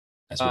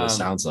 That's what it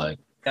sounds like.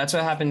 That's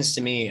what happens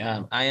to me.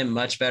 I am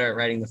much better at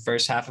writing the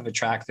first half of a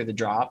track through the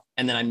drop,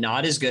 and then I'm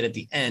not as good at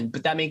the end,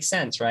 but that makes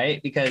sense,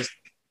 right? Because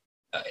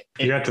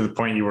you got to the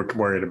point you were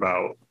worried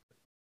about.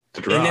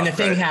 Drop, and then the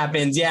thing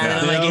happens, and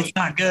I'm like, it's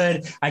not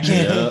good. I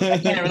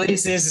can't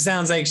release this. It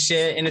sounds like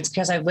shit, and it's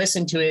because I've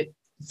listened to it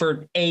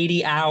for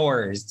 80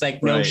 hours. It's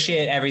like no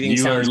shit, everything.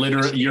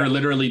 You're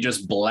literally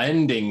just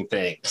blending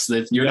things.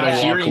 That you're not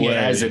hearing it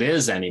as it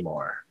is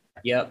anymore.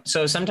 Yep.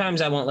 So sometimes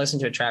I won't listen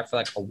to a track for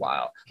like a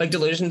while. Like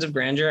Delusions of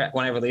Grandeur,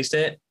 when I released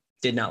it,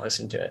 did not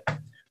listen to it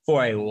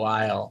for a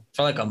while,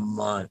 for like a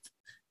month,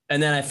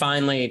 and then I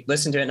finally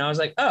listened to it, and I was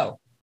like, oh,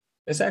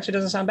 this actually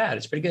doesn't sound bad.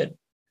 It's pretty good.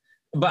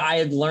 But I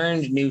had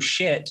learned new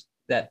shit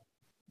that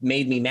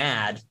made me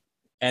mad.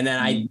 And then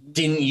I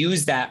didn't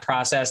use that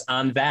process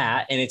on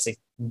that. And it's a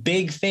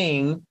big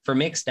thing for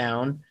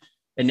Mixdown.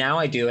 And now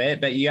I do it.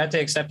 But you have to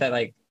accept that,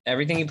 like,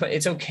 everything you put,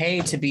 it's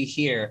okay to be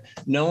here.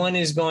 No one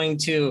is going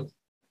to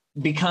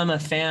become a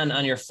fan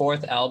on your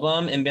 4th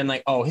album and been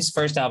like, oh, his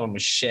first album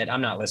was shit,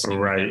 I'm not listening.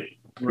 Right.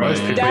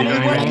 Most people don't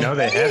even know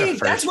they had a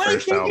that's what I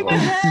think in my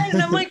head,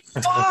 and I'm like,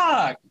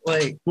 fuck.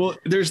 Like, well,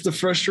 there's the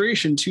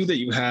frustration too that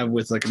you have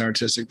with like an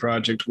artistic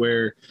project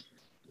where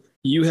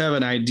you have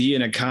an idea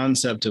and a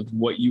concept of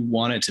what you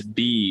want it to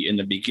be in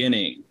the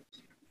beginning,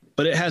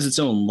 but it has its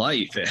own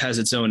life. It has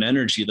its own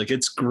energy. Like,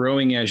 it's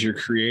growing as you're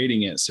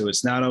creating it. So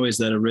it's not always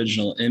that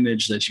original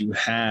image that you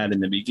had in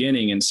the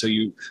beginning. And so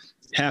you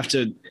have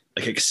to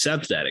like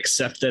accept that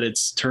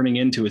it's turning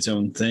into its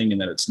own thing, and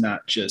that it's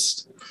not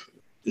just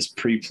this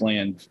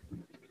pre-planned.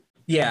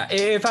 Yeah.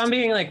 If I'm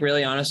being like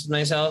really honest with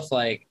myself,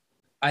 like,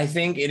 I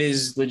think it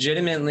is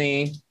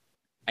legitimately,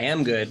 I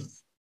am good.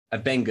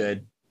 I've been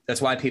good. That's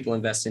why people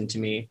invest into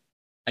me.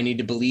 I need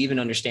to believe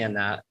and understand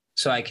that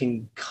so I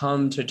can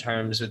come to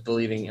terms with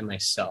believing in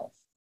myself.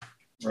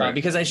 Right.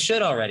 Because I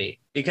should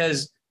already,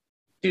 because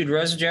dude,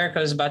 Rose of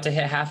Jericho is about to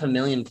hit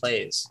 500,000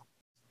 plays.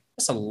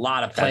 That's a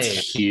lot of plays.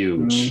 That's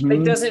huge.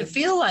 It doesn't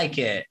feel like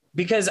it,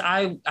 because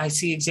I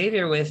see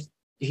Xavier with,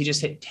 he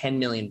just hit 10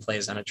 million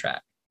plays on a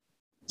track.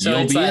 So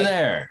you'll be like,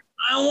 there.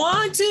 I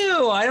want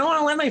to. I don't want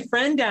to let my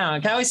friend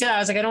down. I always say that. I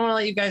was like, I don't want to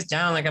let you guys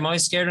down. Like, I'm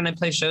always scared when I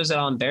play shows that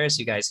I'll embarrass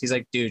you guys. He's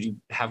like, dude, you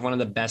have one of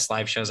the best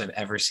live shows I've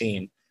ever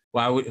seen.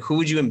 Who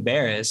would you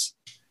embarrass?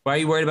 Why are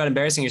you worried about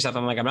embarrassing yourself?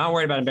 I'm like, I'm not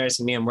worried about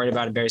embarrassing me. I'm worried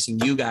about embarrassing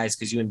you guys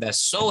because you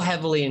invest so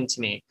heavily into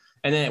me.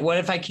 And then what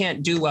if I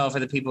can't do well for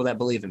the people that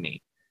believe in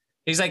me?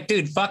 He's like,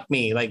 dude, fuck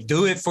me. Like,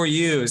 do it for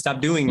you.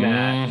 Stop doing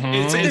that.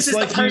 This is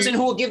like the person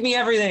who will give me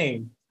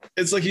everything.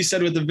 It's like you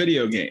said with the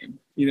video game.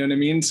 You know what I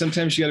mean?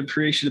 Sometimes you got to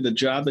appreciate the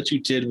job that you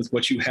did with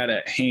what you had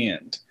at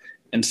hand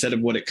instead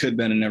of what it could have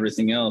been and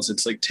everything else.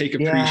 It's like take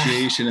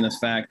appreciation in the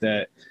fact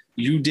that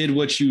you did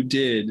what you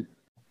did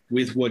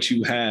with what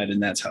you had,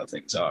 and that's how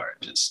things are.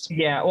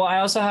 Well, I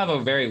also have a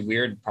very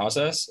weird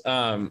process.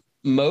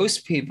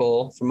 Most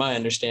people, from my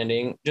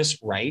understanding,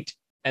 just write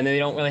and they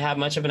don't really have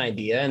much of an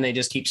idea and they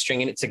just keep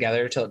stringing it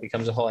together till it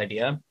becomes a whole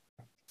idea.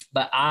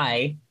 But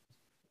I,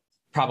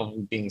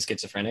 probably being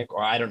schizophrenic,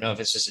 or I don't know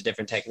if it's just a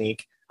different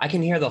technique, I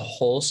can hear the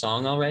whole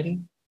song already.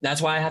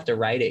 That's why I have to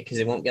write it, because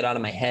it won't get out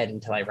of my head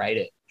until I write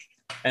it.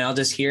 And I'll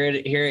just hear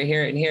it.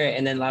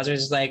 And then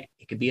Lazarus is like,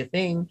 it could be a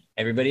thing.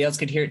 Everybody else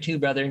could hear it too,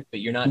 brother,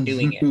 but you're not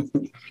doing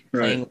it.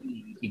 Right.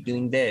 Keep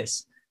doing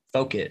this.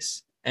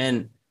 Focus.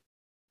 And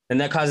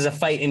that causes a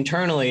fight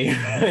internally.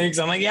 Because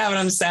I'm like, yeah, but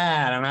I'm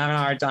sad. I'm having a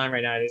hard time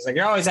right now. He's like,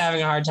 you're always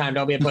having a hard time.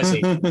 Don't be a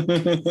pussy.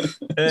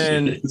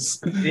 And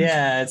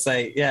it's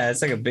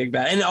like a big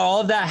bad. And all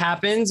of that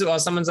happens while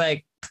someone's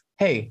like,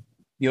 hey,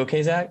 you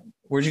okay, Zach?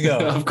 Where'd you go?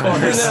 Of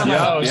course.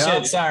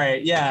 Shit,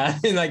 sorry. Yeah.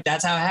 And like,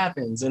 that's how it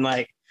happens. And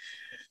like,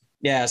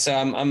 yeah, so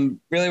I'm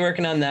really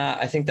working on that.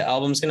 I think the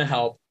album's going to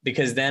help,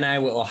 because then I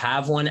will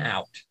have one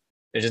out.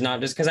 It's just not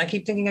just because I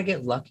keep thinking I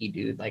get lucky,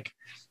 dude. Like,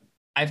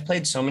 I've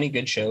played so many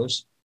good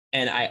shows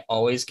and I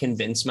always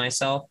convince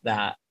myself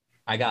that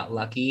I got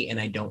lucky and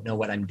I don't know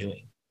what I'm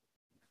doing.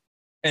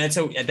 And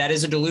that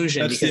is a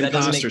delusion. That's because the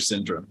imposter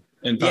syndrome.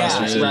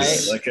 Imposter syndrome.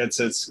 Right? Like it's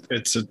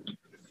a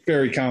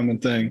very common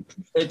thing.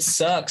 It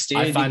sucks, dude.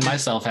 I find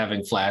myself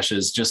having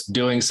flashes just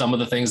doing some of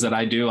the things that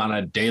I do on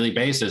a daily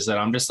basis that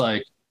I'm just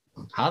like,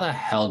 how the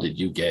hell did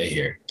you get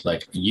here?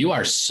 Like, you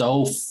are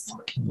so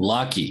fucking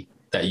lucky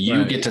that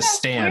you get to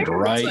stand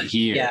right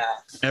here. Yeah.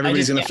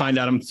 Everybody's going to find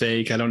out I'm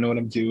fake. I don't know what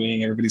I'm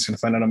doing. Everybody's going to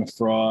find out I'm a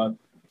fraud.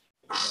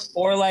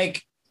 Or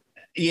like,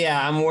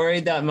 I'm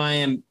worried that I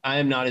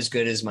am not as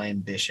good as my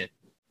ambition.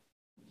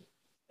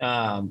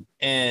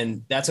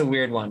 And that's a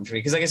weird one for me.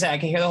 Because like I said, I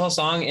can hear the whole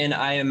song and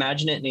I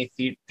imagine it in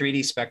a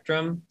 3D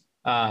spectrum.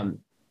 I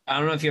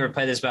don't know if you ever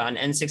played this, but on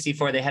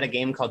N64, they had a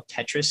game called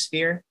Tetris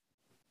Sphere.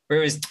 Where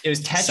it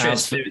was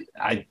Tetris.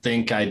 I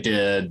think I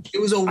did.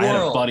 It was a world. I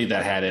had a buddy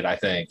that had it, I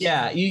think.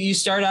 Yeah, you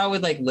start out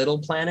with like little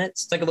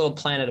planets. It's like a little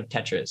planet of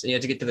Tetris, and you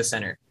have to get to the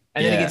center.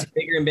 And then it gets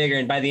bigger and bigger,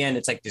 and by the end,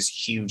 it's like this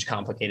huge,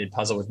 complicated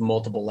puzzle with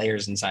multiple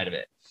layers inside of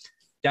it.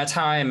 That's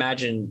how I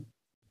imagine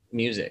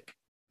music,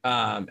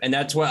 and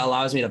that's what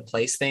allows me to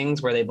place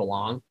things where they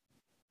belong,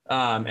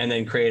 and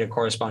then create a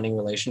corresponding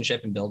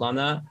relationship and build on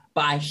that.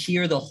 But I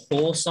hear the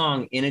whole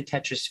song in a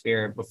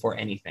Tetrisphere before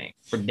anything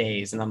for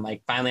days. And I'm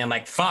like, finally,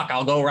 fuck,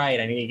 I'll go right.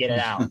 I need to get it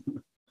out.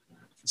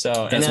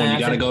 So that's when you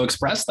got to go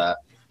express that.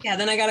 Yeah.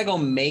 Then I got to go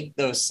make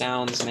those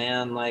sounds,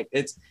 man. Like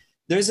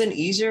there's an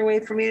easier way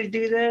for me to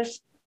do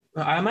this.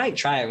 I might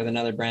try it with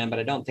another brand, but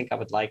I don't think I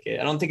would like it.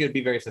 I don't think it would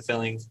be very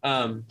fulfilling.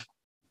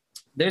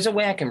 There's a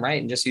way I can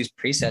write and just use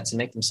presets and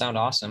make them sound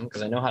awesome,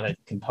 because I know how to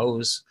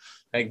compose.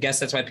 I guess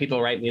that's why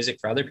people write music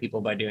for other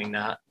people, by doing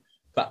that.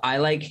 But I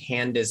like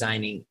hand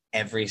designing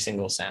every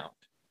single sound.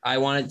 I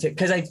wanted to,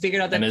 because I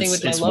figured out that thing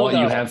with my logo. It's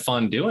what you have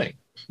fun doing.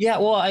 Yeah,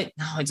 well,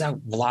 it's a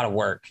lot of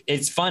work.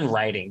 It's fun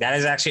writing. That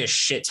is actually a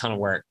shit ton of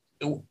work.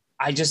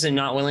 I just am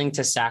not willing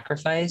to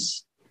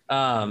sacrifice,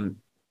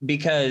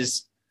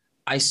 because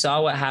I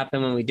saw what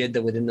happened when we did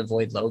the Within the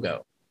Void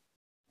logo.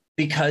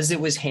 Because it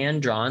was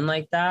hand drawn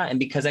like that, and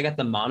because I got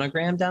the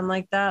monogram done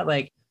like that,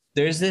 like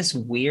there's this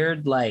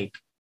weird like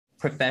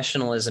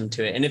professionalism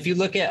to it. And if you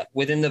look at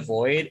Within the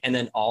Void and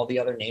then all the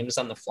other names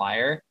on the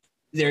flyer,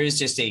 there is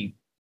just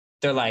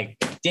they're like,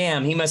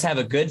 damn, he must have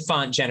a good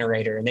font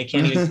generator, and they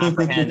can't even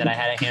comprehend that I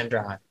had a hand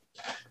drawn.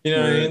 You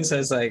know what I mean? So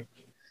it's like,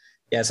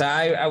 yeah, so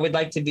I would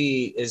like to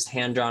be as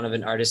hand drawn of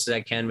an artist as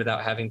I can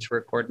without having to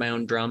record my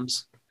own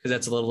drums, because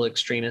that's a little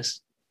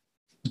extremist.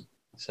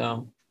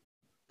 So,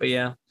 but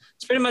yeah,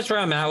 it's pretty much where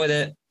I'm at with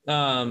it.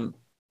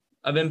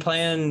 I've been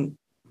playing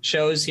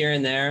shows here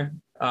and there,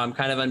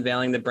 kind of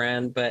unveiling the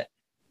brand, but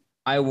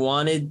I've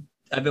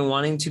been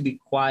wanting to be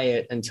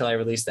quiet until I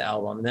release the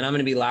album. And then I'm going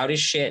to be loud as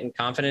shit and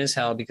confident as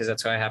hell, because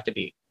that's who I have to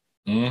be.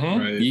 Mm-hmm.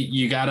 Right.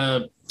 You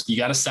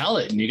gotta sell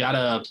it, and you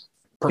gotta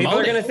promote. People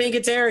are going to think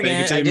it's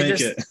arrogant.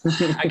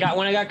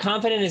 When I got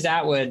confident as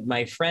Atwood,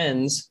 my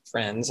friends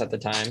at the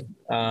time,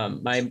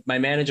 my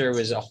manager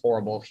was a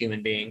horrible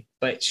human being,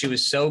 but she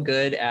was so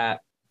good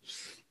at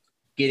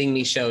getting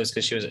me shows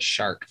because she was a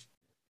shark.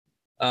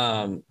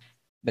 But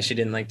she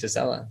didn't like to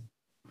sell it.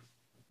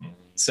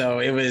 So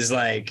it was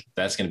like,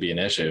 that's going to be an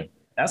issue.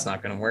 That's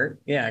not going to work.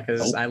 Yeah.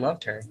 Cause I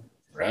loved her.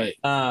 Right.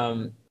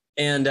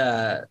 And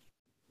where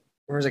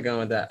was I going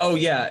with that? Oh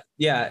yeah.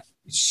 Yeah.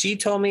 She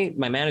told me,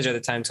 my manager at the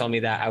time told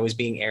me that I was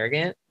being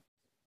arrogant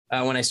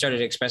when I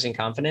started expressing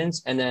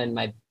confidence. And then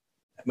my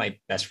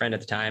best friend at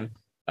the time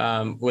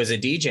was a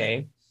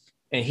DJ,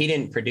 and he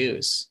didn't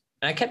produce.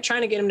 And I kept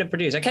trying to get him to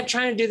produce. I kept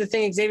trying to do the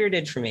thing Xavier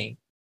did for me.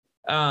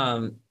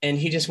 And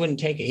he just wouldn't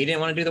take it. He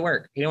didn't want to do the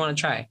work. He didn't want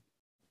to try.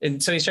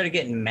 And so he started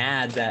getting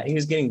mad that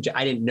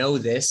I didn't know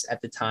this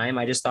at the time.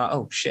 I just thought,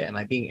 oh shit, am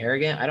I being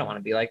arrogant? I don't want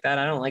to be like that.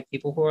 I don't like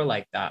people who are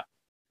like that.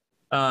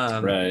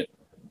 Right.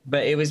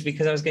 But it was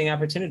because I was getting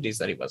opportunities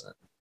that he wasn't.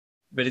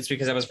 But it's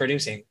because I was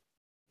producing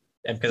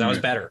and because I was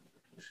better.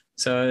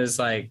 So it was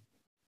like,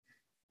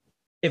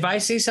 if I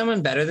see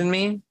someone better than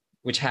me,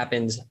 which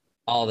happens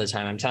all the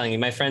time, I'm telling you,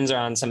 my friends are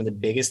on some of the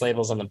biggest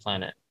labels on the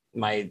planet.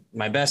 My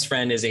best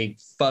friend is a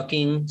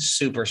fucking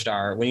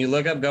superstar. When you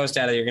look up Ghost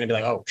Data, you're going to be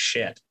like, oh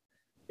shit.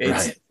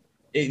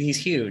 He's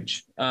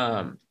huge.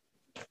 In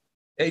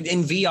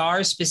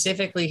VR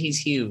specifically, he's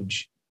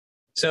huge.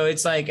 So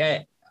it's like,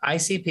 I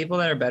see people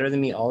that are better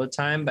than me all the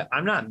time, but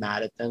I'm not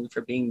mad at them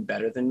for being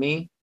better than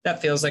me. That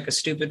feels like a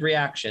stupid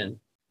reaction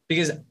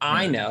because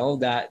I know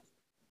that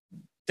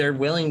they're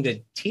willing to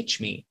teach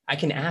me. I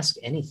can ask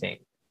anything.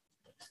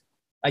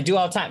 I do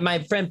all the time. My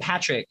friend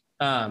Patrick,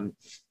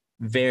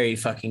 very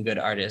fucking good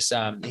artist.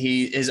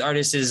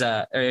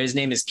 His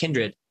name is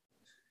Kindred.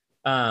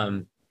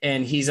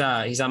 And he's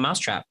on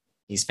Mousetrap.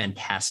 He's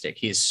fantastic.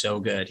 He is so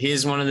good. He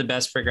is one of the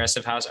best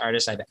progressive house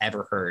artists I've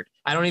ever heard.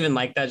 I don't even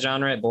like that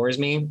genre. It bores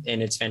me,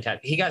 and it's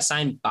fantastic. He got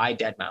signed by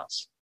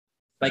Deadmau5,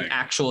 like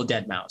actual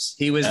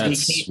Deadmau5.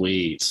 That's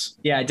sweet.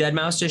 Yeah,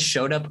 Deadmau5 just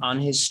showed up on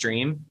his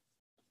stream,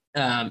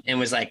 and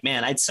was like,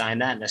 "Man, I'd sign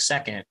that in a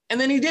second." And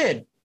then he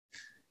did,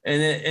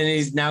 and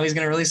he's going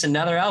to release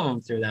another album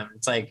through them.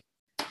 It's like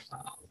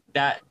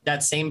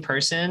that same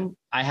person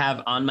I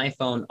have on my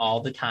phone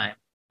all the time.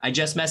 I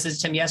just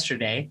messaged him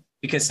yesterday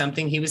because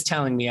something he was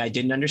telling me I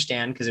didn't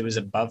understand because it was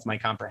above my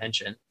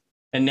comprehension.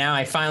 And now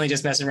I finally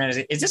just messaged him and I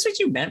said, is this what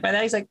you meant by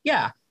that? He's like,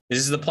 yeah, this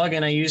is the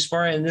plugin I use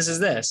for it. And this is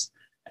this.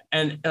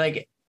 And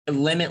like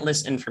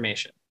limitless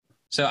information.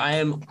 So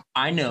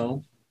I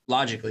know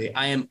logically,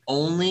 I am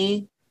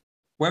only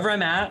wherever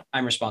I'm at,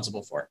 I'm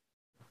responsible for it.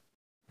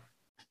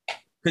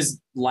 Because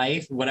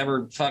life,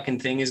 whatever fucking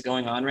thing is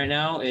going on right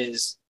now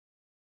is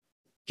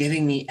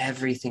giving me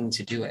everything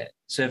to do it.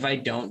 So if I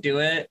don't do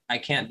it, I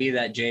can't be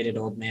that jaded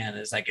old man.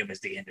 It's like it was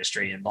the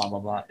industry and blah, blah,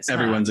 blah.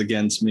 Everyone's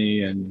against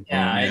me. And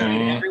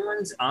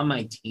everyone's on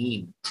my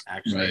team,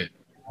 actually. Right.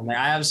 Like,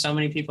 I have so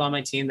many people on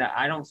my team that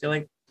I don't feel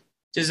like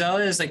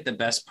Gisela is like the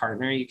best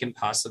partner you can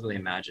possibly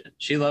imagine.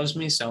 She loves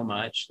me so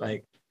much.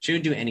 Like she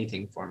would do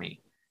anything for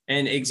me.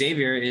 And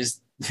Xavier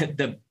is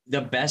the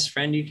best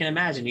friend you can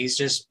imagine. He's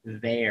just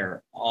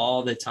there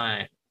all the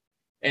time.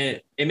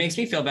 And it makes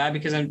me feel bad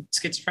because I'm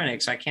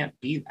schizophrenic. So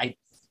I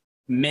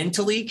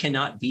mentally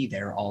cannot be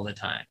there all the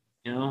time,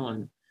 you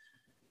know?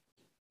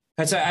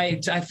 And so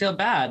I feel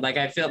bad. Like,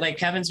 I feel like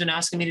Kevin's been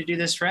asking me to do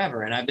this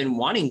forever and I've been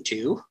wanting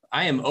to.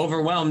 I am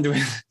overwhelmed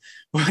with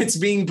what's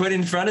being put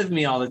in front of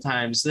me all the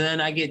time. So then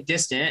I get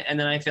distant and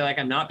then I feel like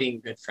I'm not being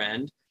a good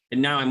friend.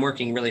 And now I'm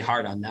working really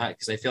hard on that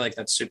because I feel like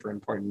that's super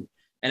important.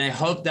 And I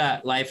hope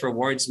that life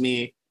rewards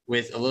me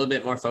with a little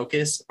bit more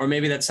focus, or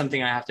maybe that's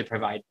something I have to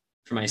provide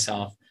for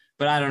myself.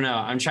 But I don't know.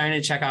 I'm trying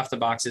to check off the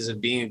boxes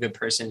of being a good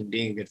person and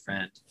being a good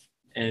friend.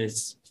 And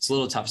it's a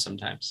little tough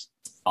sometimes.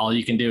 All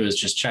you can do is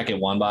just check it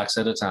one box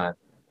at a time.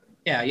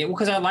 Yeah,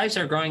 because our lives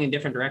are growing in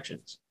different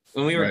directions.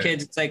 When we were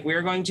kids, it's like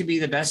we're going to be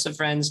the best of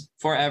friends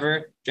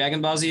forever.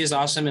 Dragon Ball Z is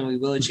awesome and we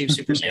will achieve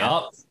Super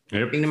Saiyan.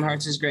 Yep. Kingdom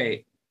Hearts is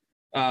great.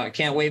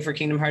 Can't wait for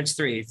Kingdom Hearts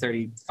 3,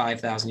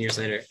 35,000 years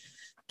later.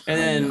 And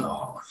then,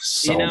 long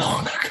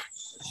ago.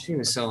 She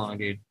was so long,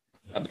 dude.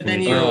 But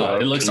then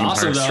it looks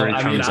awesome though.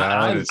 I mean,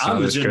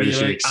 I'm as good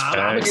as you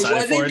expect. It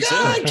wasn't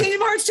good.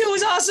 Kingdom Hearts 2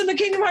 was awesome, but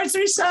Kingdom Hearts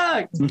 3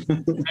 sucked.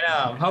 I know.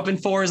 I'm hoping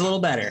 4 is a little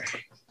better.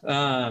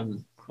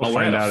 We'll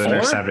find out in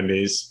their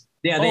 70s.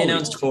 Yeah, they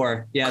announced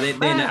 4. Yeah,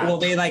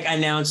 they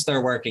announced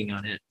they're working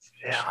on it.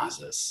 Yeah.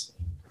 Jesus.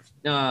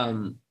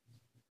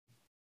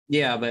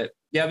 Yeah, but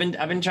yeah,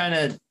 I've been trying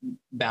to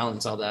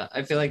balance all that.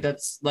 I feel like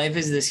life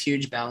is this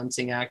huge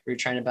balancing act. We're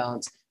trying to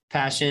balance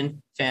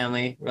passion,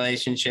 family,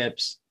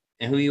 relationships,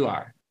 and who you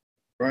are.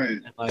 Right.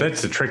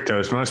 That's the trick, though,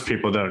 is most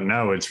people don't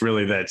know. It's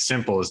really that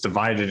simple. It's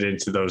divided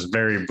into those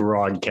very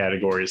broad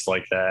categories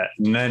like that,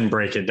 and then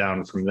break it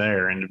down from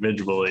there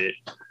individually.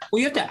 Well,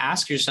 you have to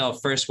ask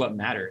yourself first what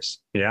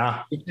matters.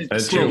 Yeah,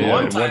 that's true.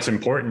 What's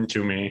important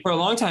to me. For a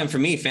long time, for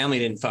me, family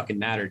didn't fucking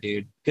matter,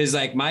 dude. Because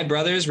like my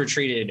brothers were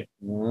treated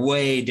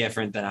way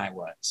different than I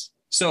was.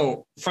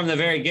 So from the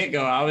very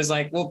get-go, I was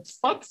like, well,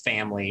 fuck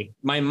family.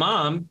 My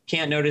mom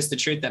can't notice the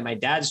truth that my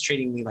dad's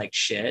treating me like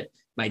shit.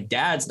 My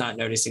dad's not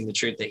noticing the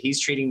truth that he's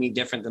treating me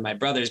different than my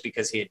brothers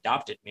because he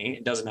adopted me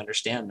and doesn't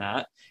understand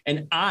that.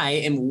 And I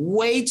am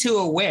way too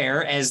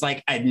aware as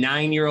like a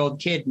 9-year-old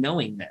kid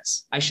knowing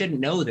this. I shouldn't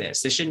know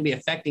this. This shouldn't be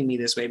affecting me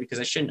this way because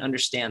I shouldn't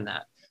understand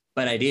that.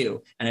 But I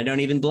do. And I don't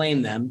even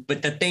blame them.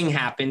 But the thing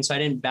happened, so I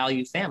didn't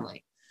value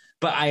family.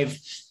 But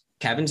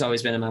Kevin's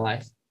always been in my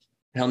life.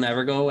 He'll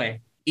never go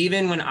away.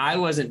 Even when I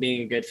wasn't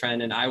being a good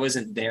friend and I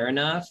wasn't there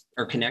enough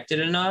or connected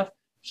enough,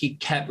 he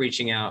kept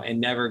reaching out and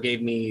never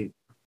gave me,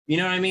 you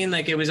know what I mean?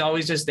 Like it was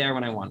always just there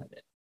when I wanted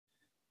it.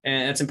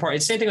 And that's important.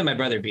 It's the same thing with my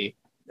brother B.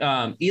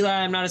 Eli,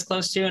 I'm not as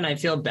close to, and I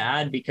feel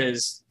bad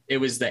because it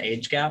was the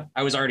age gap.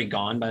 I was already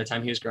gone by the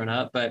time he was grown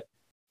up, but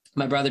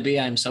my brother B,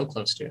 I'm so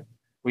close to.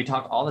 We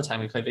talk all the time.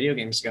 We play video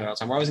games together all the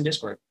time. We're always in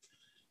Discord.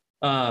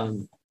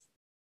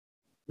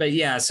 But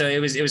yeah, so it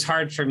was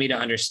hard for me to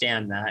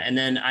understand that. And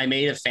then I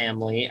made a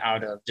family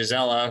out of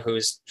Gisela,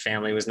 whose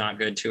family was not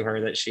good to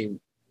her that she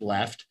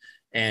left,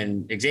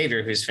 and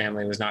Xavier, whose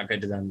family was not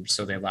good to them,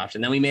 so they left.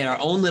 And then we made our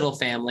own little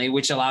family,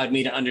 which allowed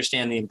me to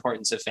understand the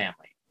importance of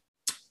family.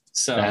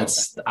 So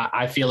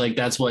I feel like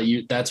that's what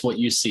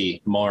you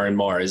see more and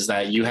more, is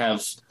that you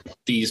have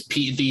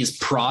these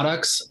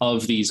products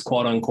of these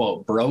quote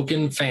unquote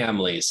broken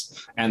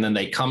families, and then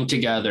they come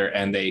together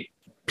and they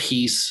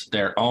piece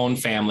their own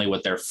family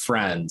with their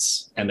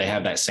friends, and they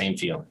have that same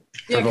feeling.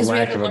 For the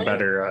lack of a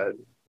better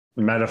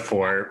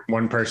metaphor,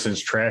 one person's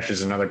trash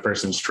is another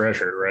person's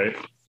treasure, right?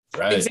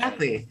 Right.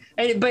 Exactly.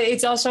 But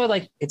it's also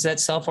like, it's that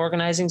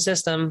self-organizing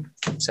system.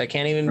 So I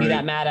can't even be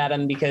that mad at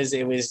him because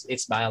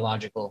it's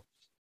biological.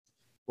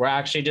 We're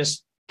actually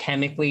just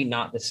chemically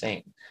not the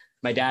same.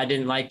 My dad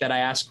didn't like that I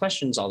asked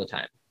questions all the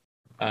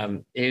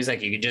time. He was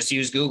like, you could just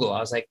use Google. I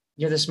was like,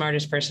 you're the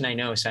smartest person I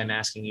know, so I'm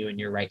asking you, and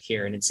you're right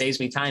here. And it saves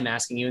me time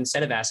asking you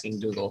instead of asking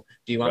Google.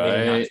 Do you want me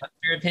to not trust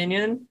your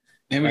opinion?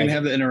 And we can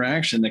have the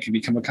interaction that can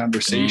become a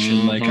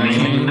conversation. Like,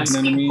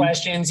 asking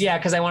questions. Yeah,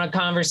 because I want to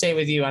conversate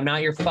with you. I'm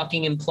not your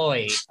fucking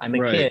employee. I'm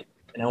a kid,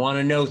 and I want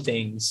to know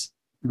things.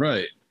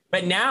 Right.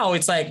 But now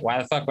it's like,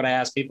 why the fuck would I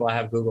ask people? I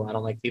have Google. I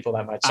don't like people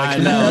that much. I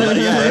know. But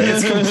yeah,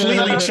 it's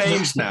completely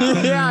changed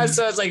now. Yeah,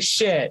 so it's like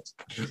shit.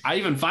 I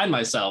even find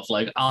myself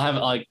like, I'll have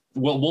like,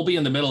 we'll be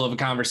in the middle of a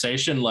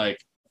conversation like,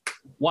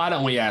 why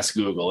don't we ask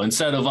Google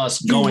instead of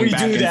us going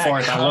back and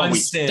forth on what we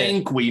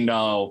think we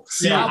know?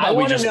 Yeah, how about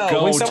we just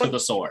go to the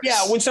source?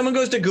 Yeah, when someone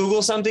goes to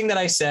Google something that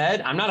I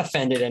said, I'm not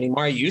offended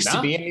anymore. I used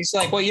to be. And he's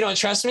like, well, you don't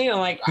trust me? I'm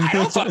like, I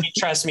don't fucking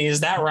trust me. Is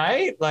that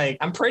right? Like,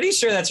 I'm pretty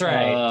sure that's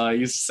right. I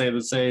used to say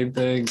the same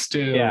things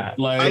too. Yeah.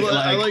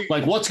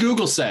 Like what's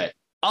Google say?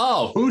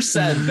 Oh, who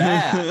said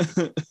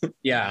that?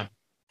 Yeah.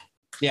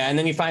 Yeah, and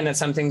then you find that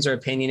some things are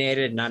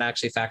opinionated, not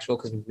actually factual,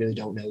 because we really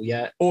don't know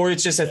yet. Or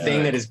it's just a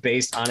thing that is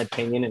based on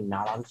opinion and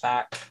not on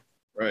fact.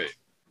 Right.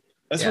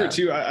 That's where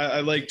too. I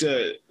like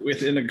to,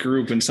 within a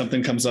group, when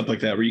something comes up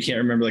like that, where you can't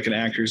remember like an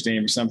actor's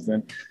name or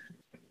something.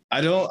 I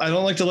don't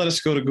like to let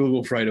us go to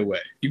Google right away.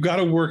 You got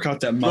to work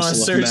out that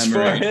muscle of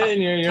memory.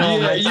 We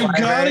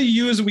got to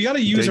use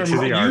it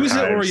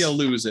or you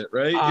lose it,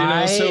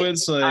 right? So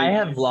it's like, I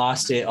have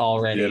lost it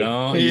already. You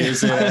don't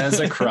use it as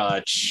a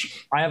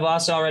crutch. I have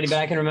lost it already, but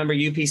I can remember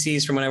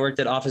UPCs from when I worked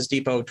at Office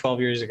Depot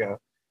 12 years ago.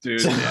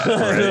 Dude,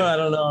 I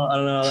don't know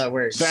how that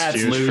works.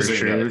 That's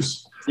losing.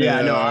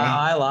 Yeah, no,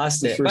 I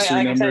lost it. First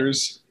three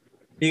numbers.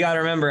 You got to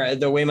remember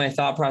the way my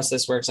thought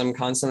process works. I'm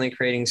constantly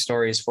creating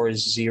stories for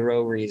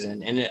zero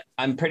reason. And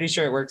I'm pretty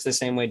sure it works the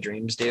same way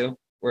dreams do,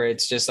 where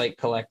it's just like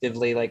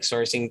collectively like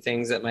sourcing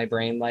things that my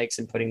brain likes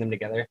and putting them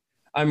together.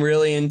 I'm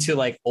really into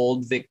like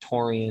old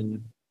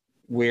Victorian,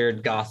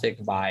 weird Gothic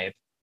vibe.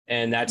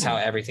 And that's how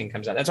everything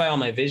comes out. That's why all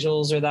my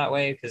visuals are that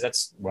way, because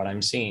that's what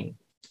I'm seeing.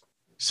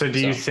 So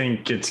do you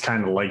think it's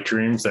kind of like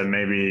dreams, that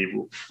maybe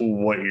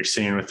what you're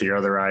seeing with your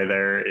other eye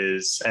there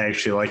is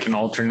actually like an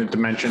alternate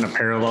dimension, a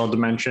parallel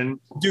dimension?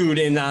 Dude,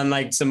 and on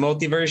like some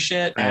multiverse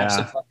shit? Yeah.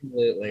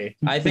 Absolutely.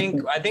 I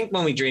think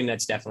when we dream,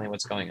 that's definitely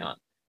what's going on.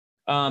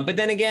 But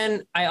then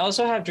again, I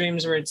also have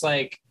dreams where it's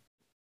like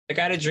I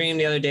got a dream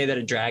the other day that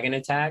a dragon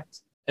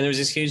attacked, and there was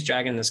this huge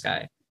dragon in the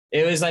sky.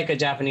 It was like a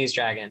Japanese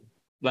dragon,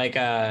 like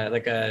a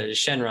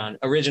Shenron,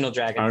 original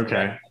dragon.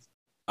 Okay.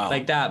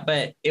 Like that,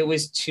 but it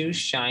was too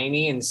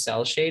shiny and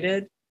cell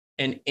shaded.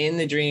 And in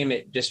the dream,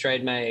 it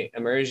destroyed my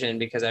immersion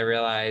because I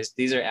realized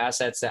these are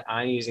assets that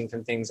I'm using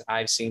from things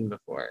I've seen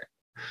before.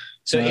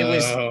 So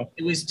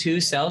it was too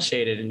cell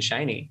shaded and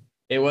shiny.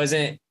 It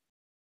wasn't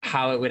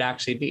how it would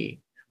actually be.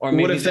 Or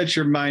maybe what if that's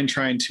your mind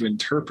trying to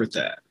interpret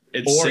that?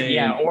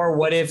 Or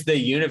what if the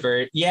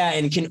universe,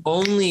 and can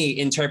only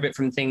interpret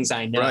from things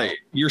I know. Right.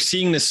 You're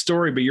seeing this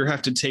story, but you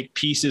have to take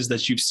pieces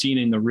that you've seen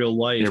in the real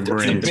life. Your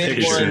brain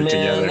pieces it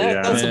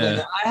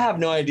together. I have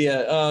no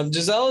idea.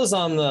 Giselle is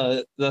on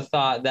the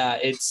thought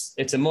that it's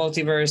a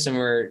multiverse and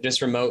we're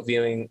just remote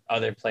viewing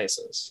other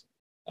places.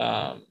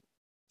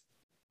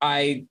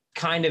 I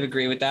kind of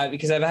agree with that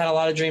because I've had a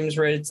lot of dreams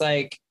where it's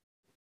like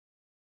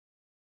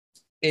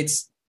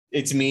it's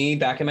me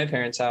back in my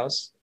parents'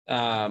 house.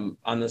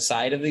 On the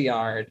side of the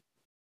yard,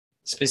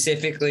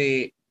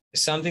 specifically,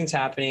 something's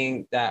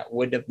happening that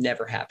would have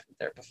never happened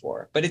there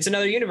before. But it's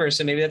another universe,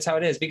 so maybe that's how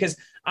it is. Because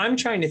I'm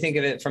trying to think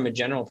of it from a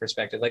general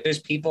perspective. Like there's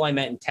people I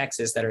met in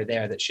Texas that are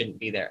there that shouldn't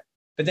be there.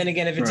 But then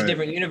again, if it's a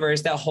different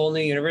universe, that whole new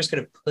universe could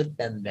have put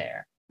them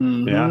there.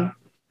 Mm-hmm.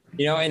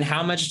 Yeah. And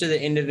how much do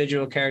the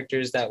individual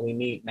characters that we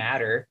meet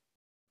matter?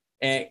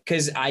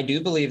 Because I do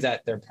believe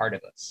that they're part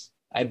of us.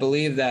 I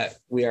believe that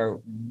we are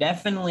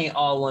definitely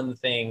all one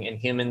thing, and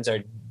humans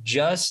are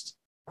just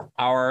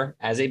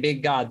as a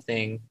big God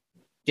thing,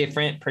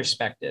 different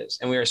perspectives.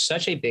 And we are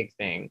such a big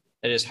thing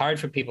that it's hard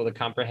for people to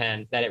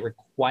comprehend that it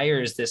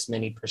requires this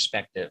many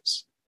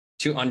perspectives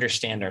to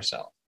understand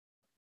ourselves.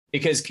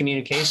 because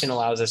communication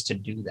allows us to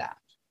do that.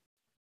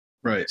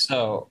 Right.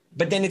 So,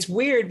 but then it's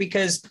weird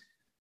because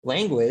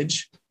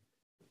language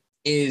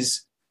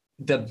is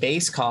the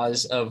base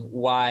cause of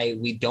why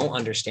we don't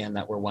understand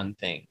that we're one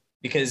thing.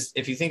 Because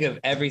if you think of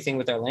everything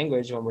with our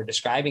language, when we're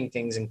describing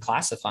things and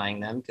classifying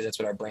them, because that's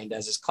what our brain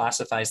does, is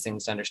classifies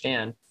things to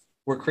understand,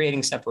 we're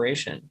creating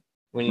separation.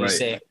 When you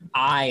say,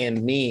 I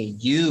am me,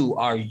 you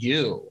are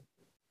you.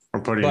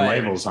 We're putting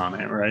labels on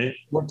it, right?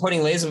 We're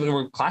putting labels,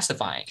 we're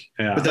classifying.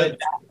 Yeah.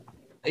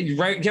 Right, you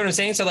know what I'm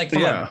saying? So like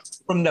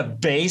from the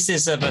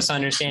basis of us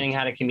understanding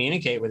how to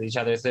communicate with each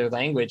other through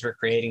language, we're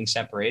creating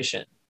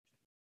separation.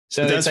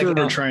 So that's where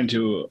we're trying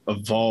to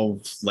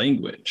evolve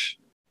language.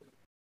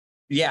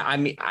 Yeah, I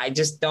mean, I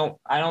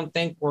don't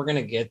think we're going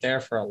to get there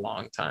for a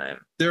long time.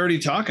 They're already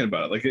talking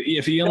about it. Like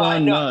if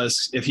Elon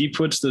Musk, if he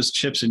puts those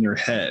chips in your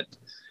head,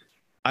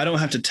 I don't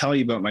have to tell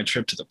you about my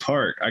trip to the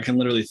park. I can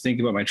literally think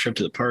about my trip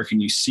to the park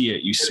and you see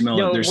it, you smell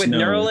it. There's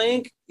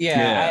Neuralink,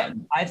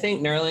 I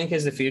think Neuralink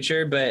is the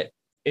future, but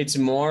it's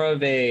more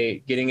of a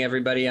getting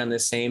everybody on the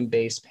same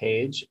base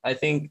page. I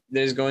think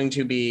there's going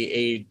to be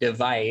a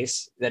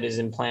device that is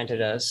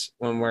implanted us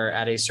when we're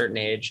at a certain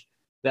age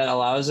that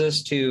allows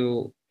us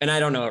to, and I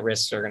don't know what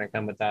risks are going to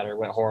come with that or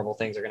what horrible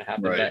things are going to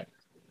happen,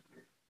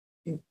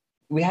 but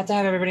we have to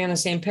have everybody on the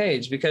same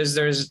page because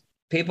there's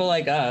people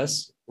like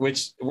us,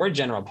 which we're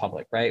general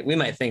public, right? We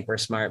might think we're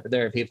smart, but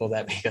there are people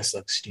that make us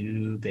look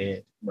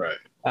stupid. Right.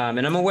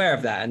 And I'm aware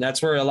of that. And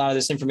that's where a lot of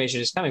this information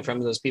is coming from,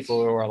 those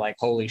people who are like,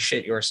 holy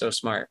shit, you're so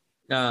smart.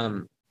 We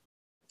have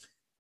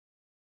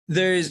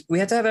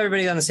to have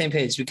everybody on the same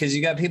page because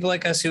you got people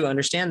like us who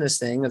understand this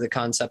thing of the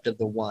concept of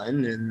the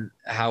one and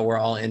how we're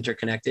all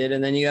interconnected.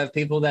 And then you have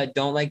people that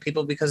don't like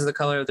people because of the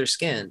color of their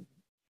skin,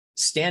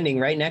 standing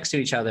right next to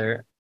each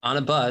other on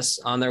a bus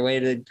on their way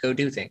to go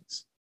do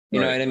things. You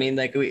know what I mean?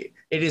 Like it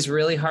is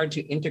really hard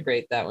to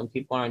integrate that when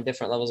people are on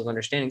different levels of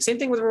understanding. Same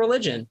thing with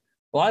religion.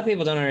 A lot of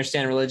people don't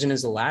understand religion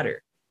is a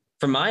ladder.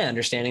 From my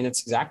understanding,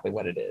 that's exactly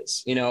what it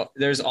is. You know,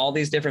 there's all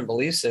these different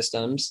belief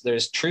systems.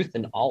 There's truth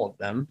in all of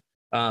them.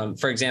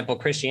 For example,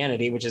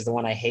 Christianity, which is the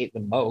one I hate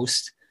the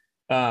most.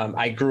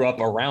 I grew up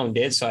around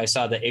it, so I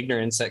saw the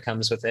ignorance that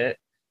comes with it,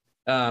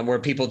 where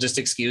people just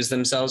excuse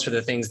themselves for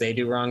the things they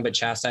do wrong, but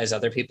chastise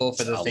other people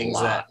for the things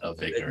that.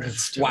 Of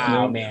ignorance.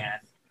 Wow, man!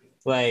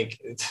 Like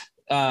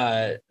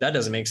that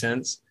doesn't make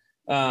sense.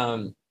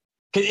 And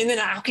then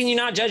how can you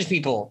not judge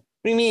people?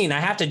 What do you mean? I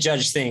have to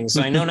judge things,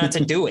 so I know not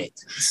to do it.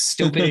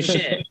 Stupid as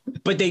shit.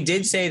 But they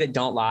did say that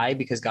don't lie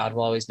because God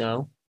will always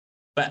know.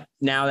 But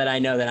now that I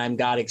know that I'm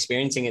God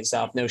experiencing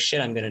itself, no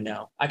shit, I'm going to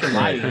know. I can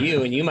lie to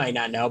you and you might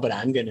not know, but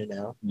I'm going to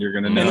know. You're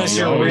going to know. Unless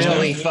you're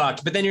really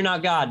fucked. But then you're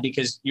not God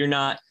because you're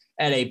not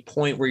at a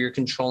point where you're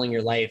controlling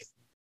your life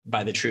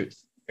by the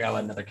truth. Here, I'll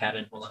let another cat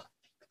in. Hold on.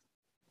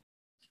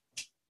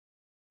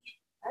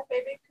 Hi,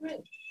 baby. Come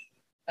in.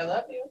 I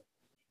love you.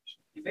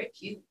 You're very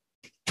cute.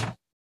 Can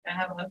I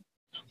have a hug?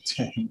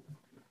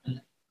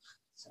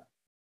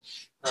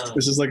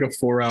 This is like a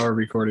 4-hour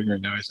recording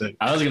right now, I think.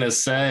 I was gonna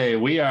say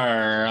we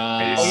are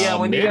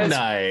when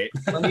midnight.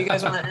 When do you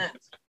guys want to end?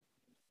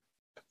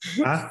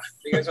 Huh? What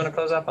do you guys want to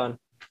close up on?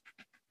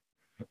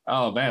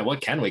 Oh man,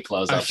 what can we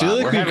close up on? I feel like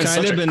We're we've having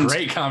kind such of a been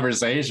great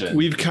conversation.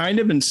 We've kind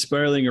of been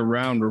spiraling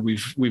around where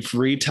we've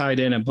retied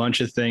in a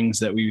bunch of things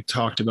that we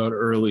talked about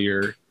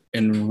earlier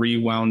and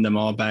rewound them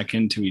all back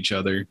into each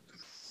other.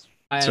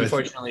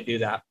 Unfortunately do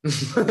that. No,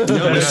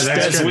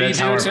 that's we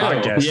do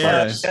too.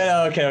 Yeah.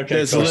 Okay.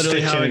 That's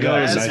literally how it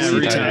goes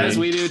every time. As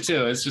we do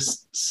too. It's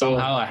just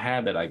somehow a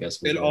habit, I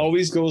guess. It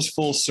always goes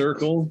full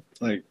circle.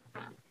 Like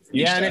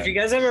and if you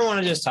guys ever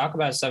want to just talk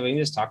about stuff, we can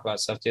just talk about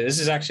stuff too. This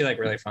is actually like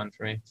really fun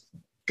for me.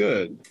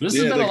 Good. This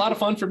has been a lot of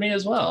fun for me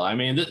as well. I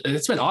mean,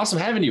 it's been awesome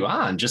having you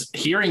on. Just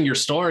hearing your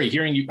story,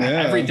 hearing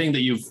everything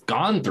that you've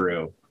gone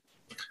through.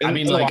 I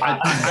mean, like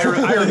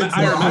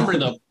I remember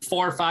the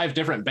 4 or 5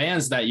 different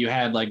bands that you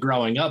had like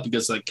growing up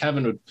because like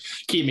Kevin would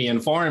keep me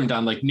informed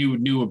on like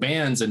new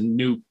bands and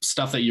new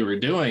stuff that you were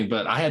doing.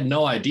 But I had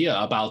no idea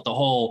about the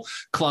whole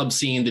club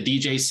scene, the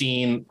DJ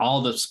scene,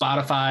 all the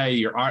Spotify,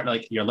 your art,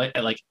 like your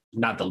like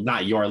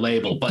not your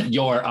label, but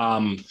your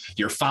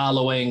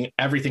following,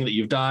 everything that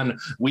you've done.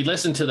 We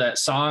listened to that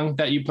song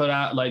that you put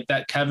out, like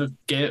that Kevin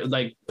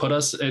put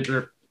us.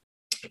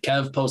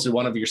 Kev posted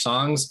one of your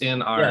songs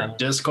in our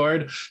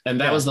Discord, and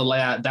that was the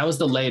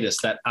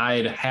latest that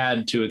I'd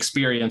had to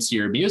experience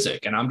your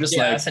music, and I'm just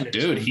like,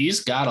 dude, he's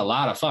got a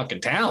lot of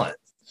fucking talent.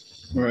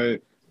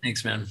 Right.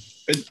 Thanks, man.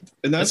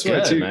 And that's why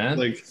too, man.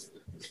 Like,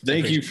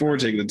 thank you for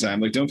taking the time.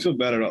 Like, don't feel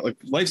bad at all. Like,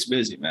 life's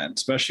busy, man.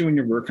 Especially when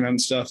you're working on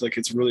stuff. Like,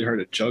 it's really hard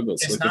to juggle.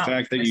 So, like, the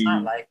fact that it's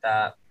not like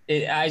that.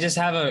 I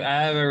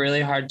have a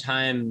really hard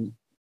time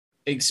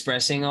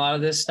expressing a lot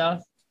of this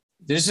stuff.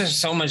 There's just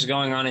so much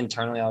going on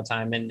internally all the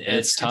time, and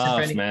it's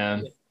tough,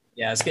 man.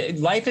 Yeah,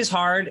 life is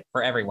hard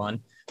for everyone.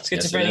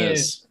 Schizophrenia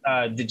is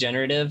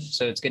degenerative,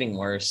 so it's getting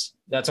worse.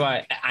 That's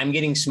why I'm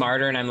getting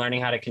smarter and I'm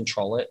learning how to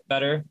control it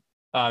better.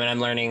 And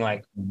I'm learning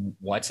like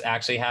what's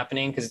actually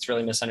happening because it's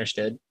really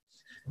misunderstood.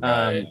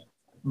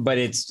 But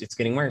it's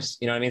getting worse.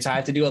 You know what I mean? So I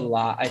have to do a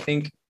lot. I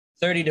think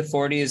 30 to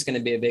 40 is going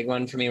to be a big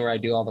one for me where I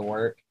do all the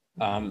work.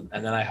 And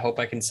then I hope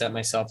I can set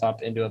myself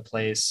up into a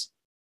place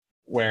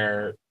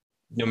where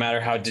no matter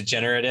how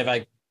degenerative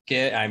I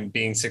get, I'm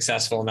being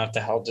successful enough to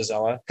help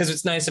Gisela. Because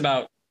what's nice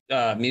about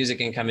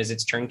music income is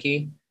it's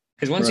turnkey.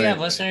 Because once you have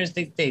listeners,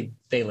 they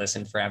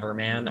listen forever,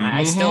 man.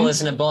 I still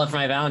listen to Bullet for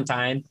My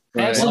Valentine.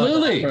 Right.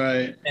 Absolutely.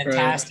 Right.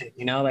 Fantastic.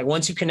 You know, like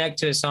once you connect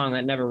to a song,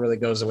 that never really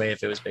goes away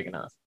if it was big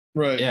enough.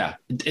 Right. Yeah.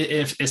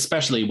 If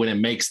especially when it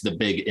makes the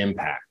big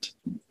impact.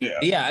 Yeah.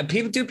 Yeah.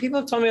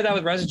 People have told me that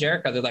with Rise of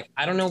Jericho. They're like,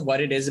 I don't know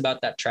what it is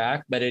about that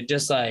track, but it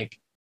just like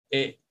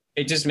it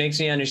just makes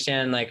me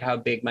understand like how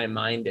big my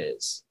mind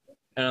is.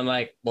 And I'm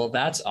like, well,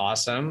 that's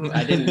awesome.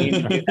 I didn't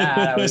mean to do that.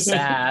 I was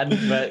sad,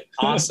 but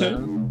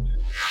awesome.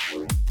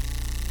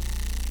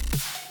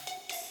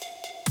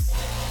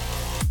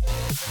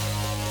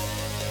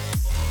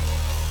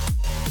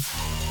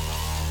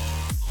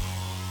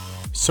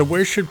 So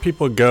where should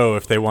people go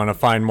if they want to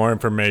find more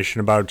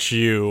information about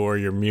you or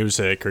your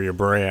music or your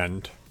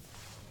brand?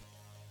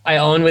 I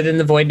own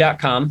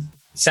withinthevoid.com,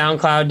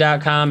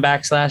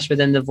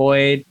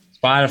 soundcloud.com/withinthevoid,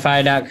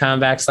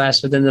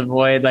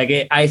 spotify.com/withinthevoid.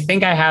 Like I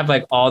think I have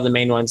like all the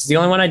main ones. The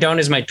only one I don't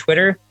is my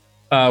Twitter,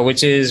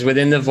 which is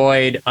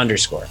withinthevoid_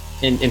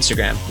 in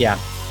Instagram. Yeah.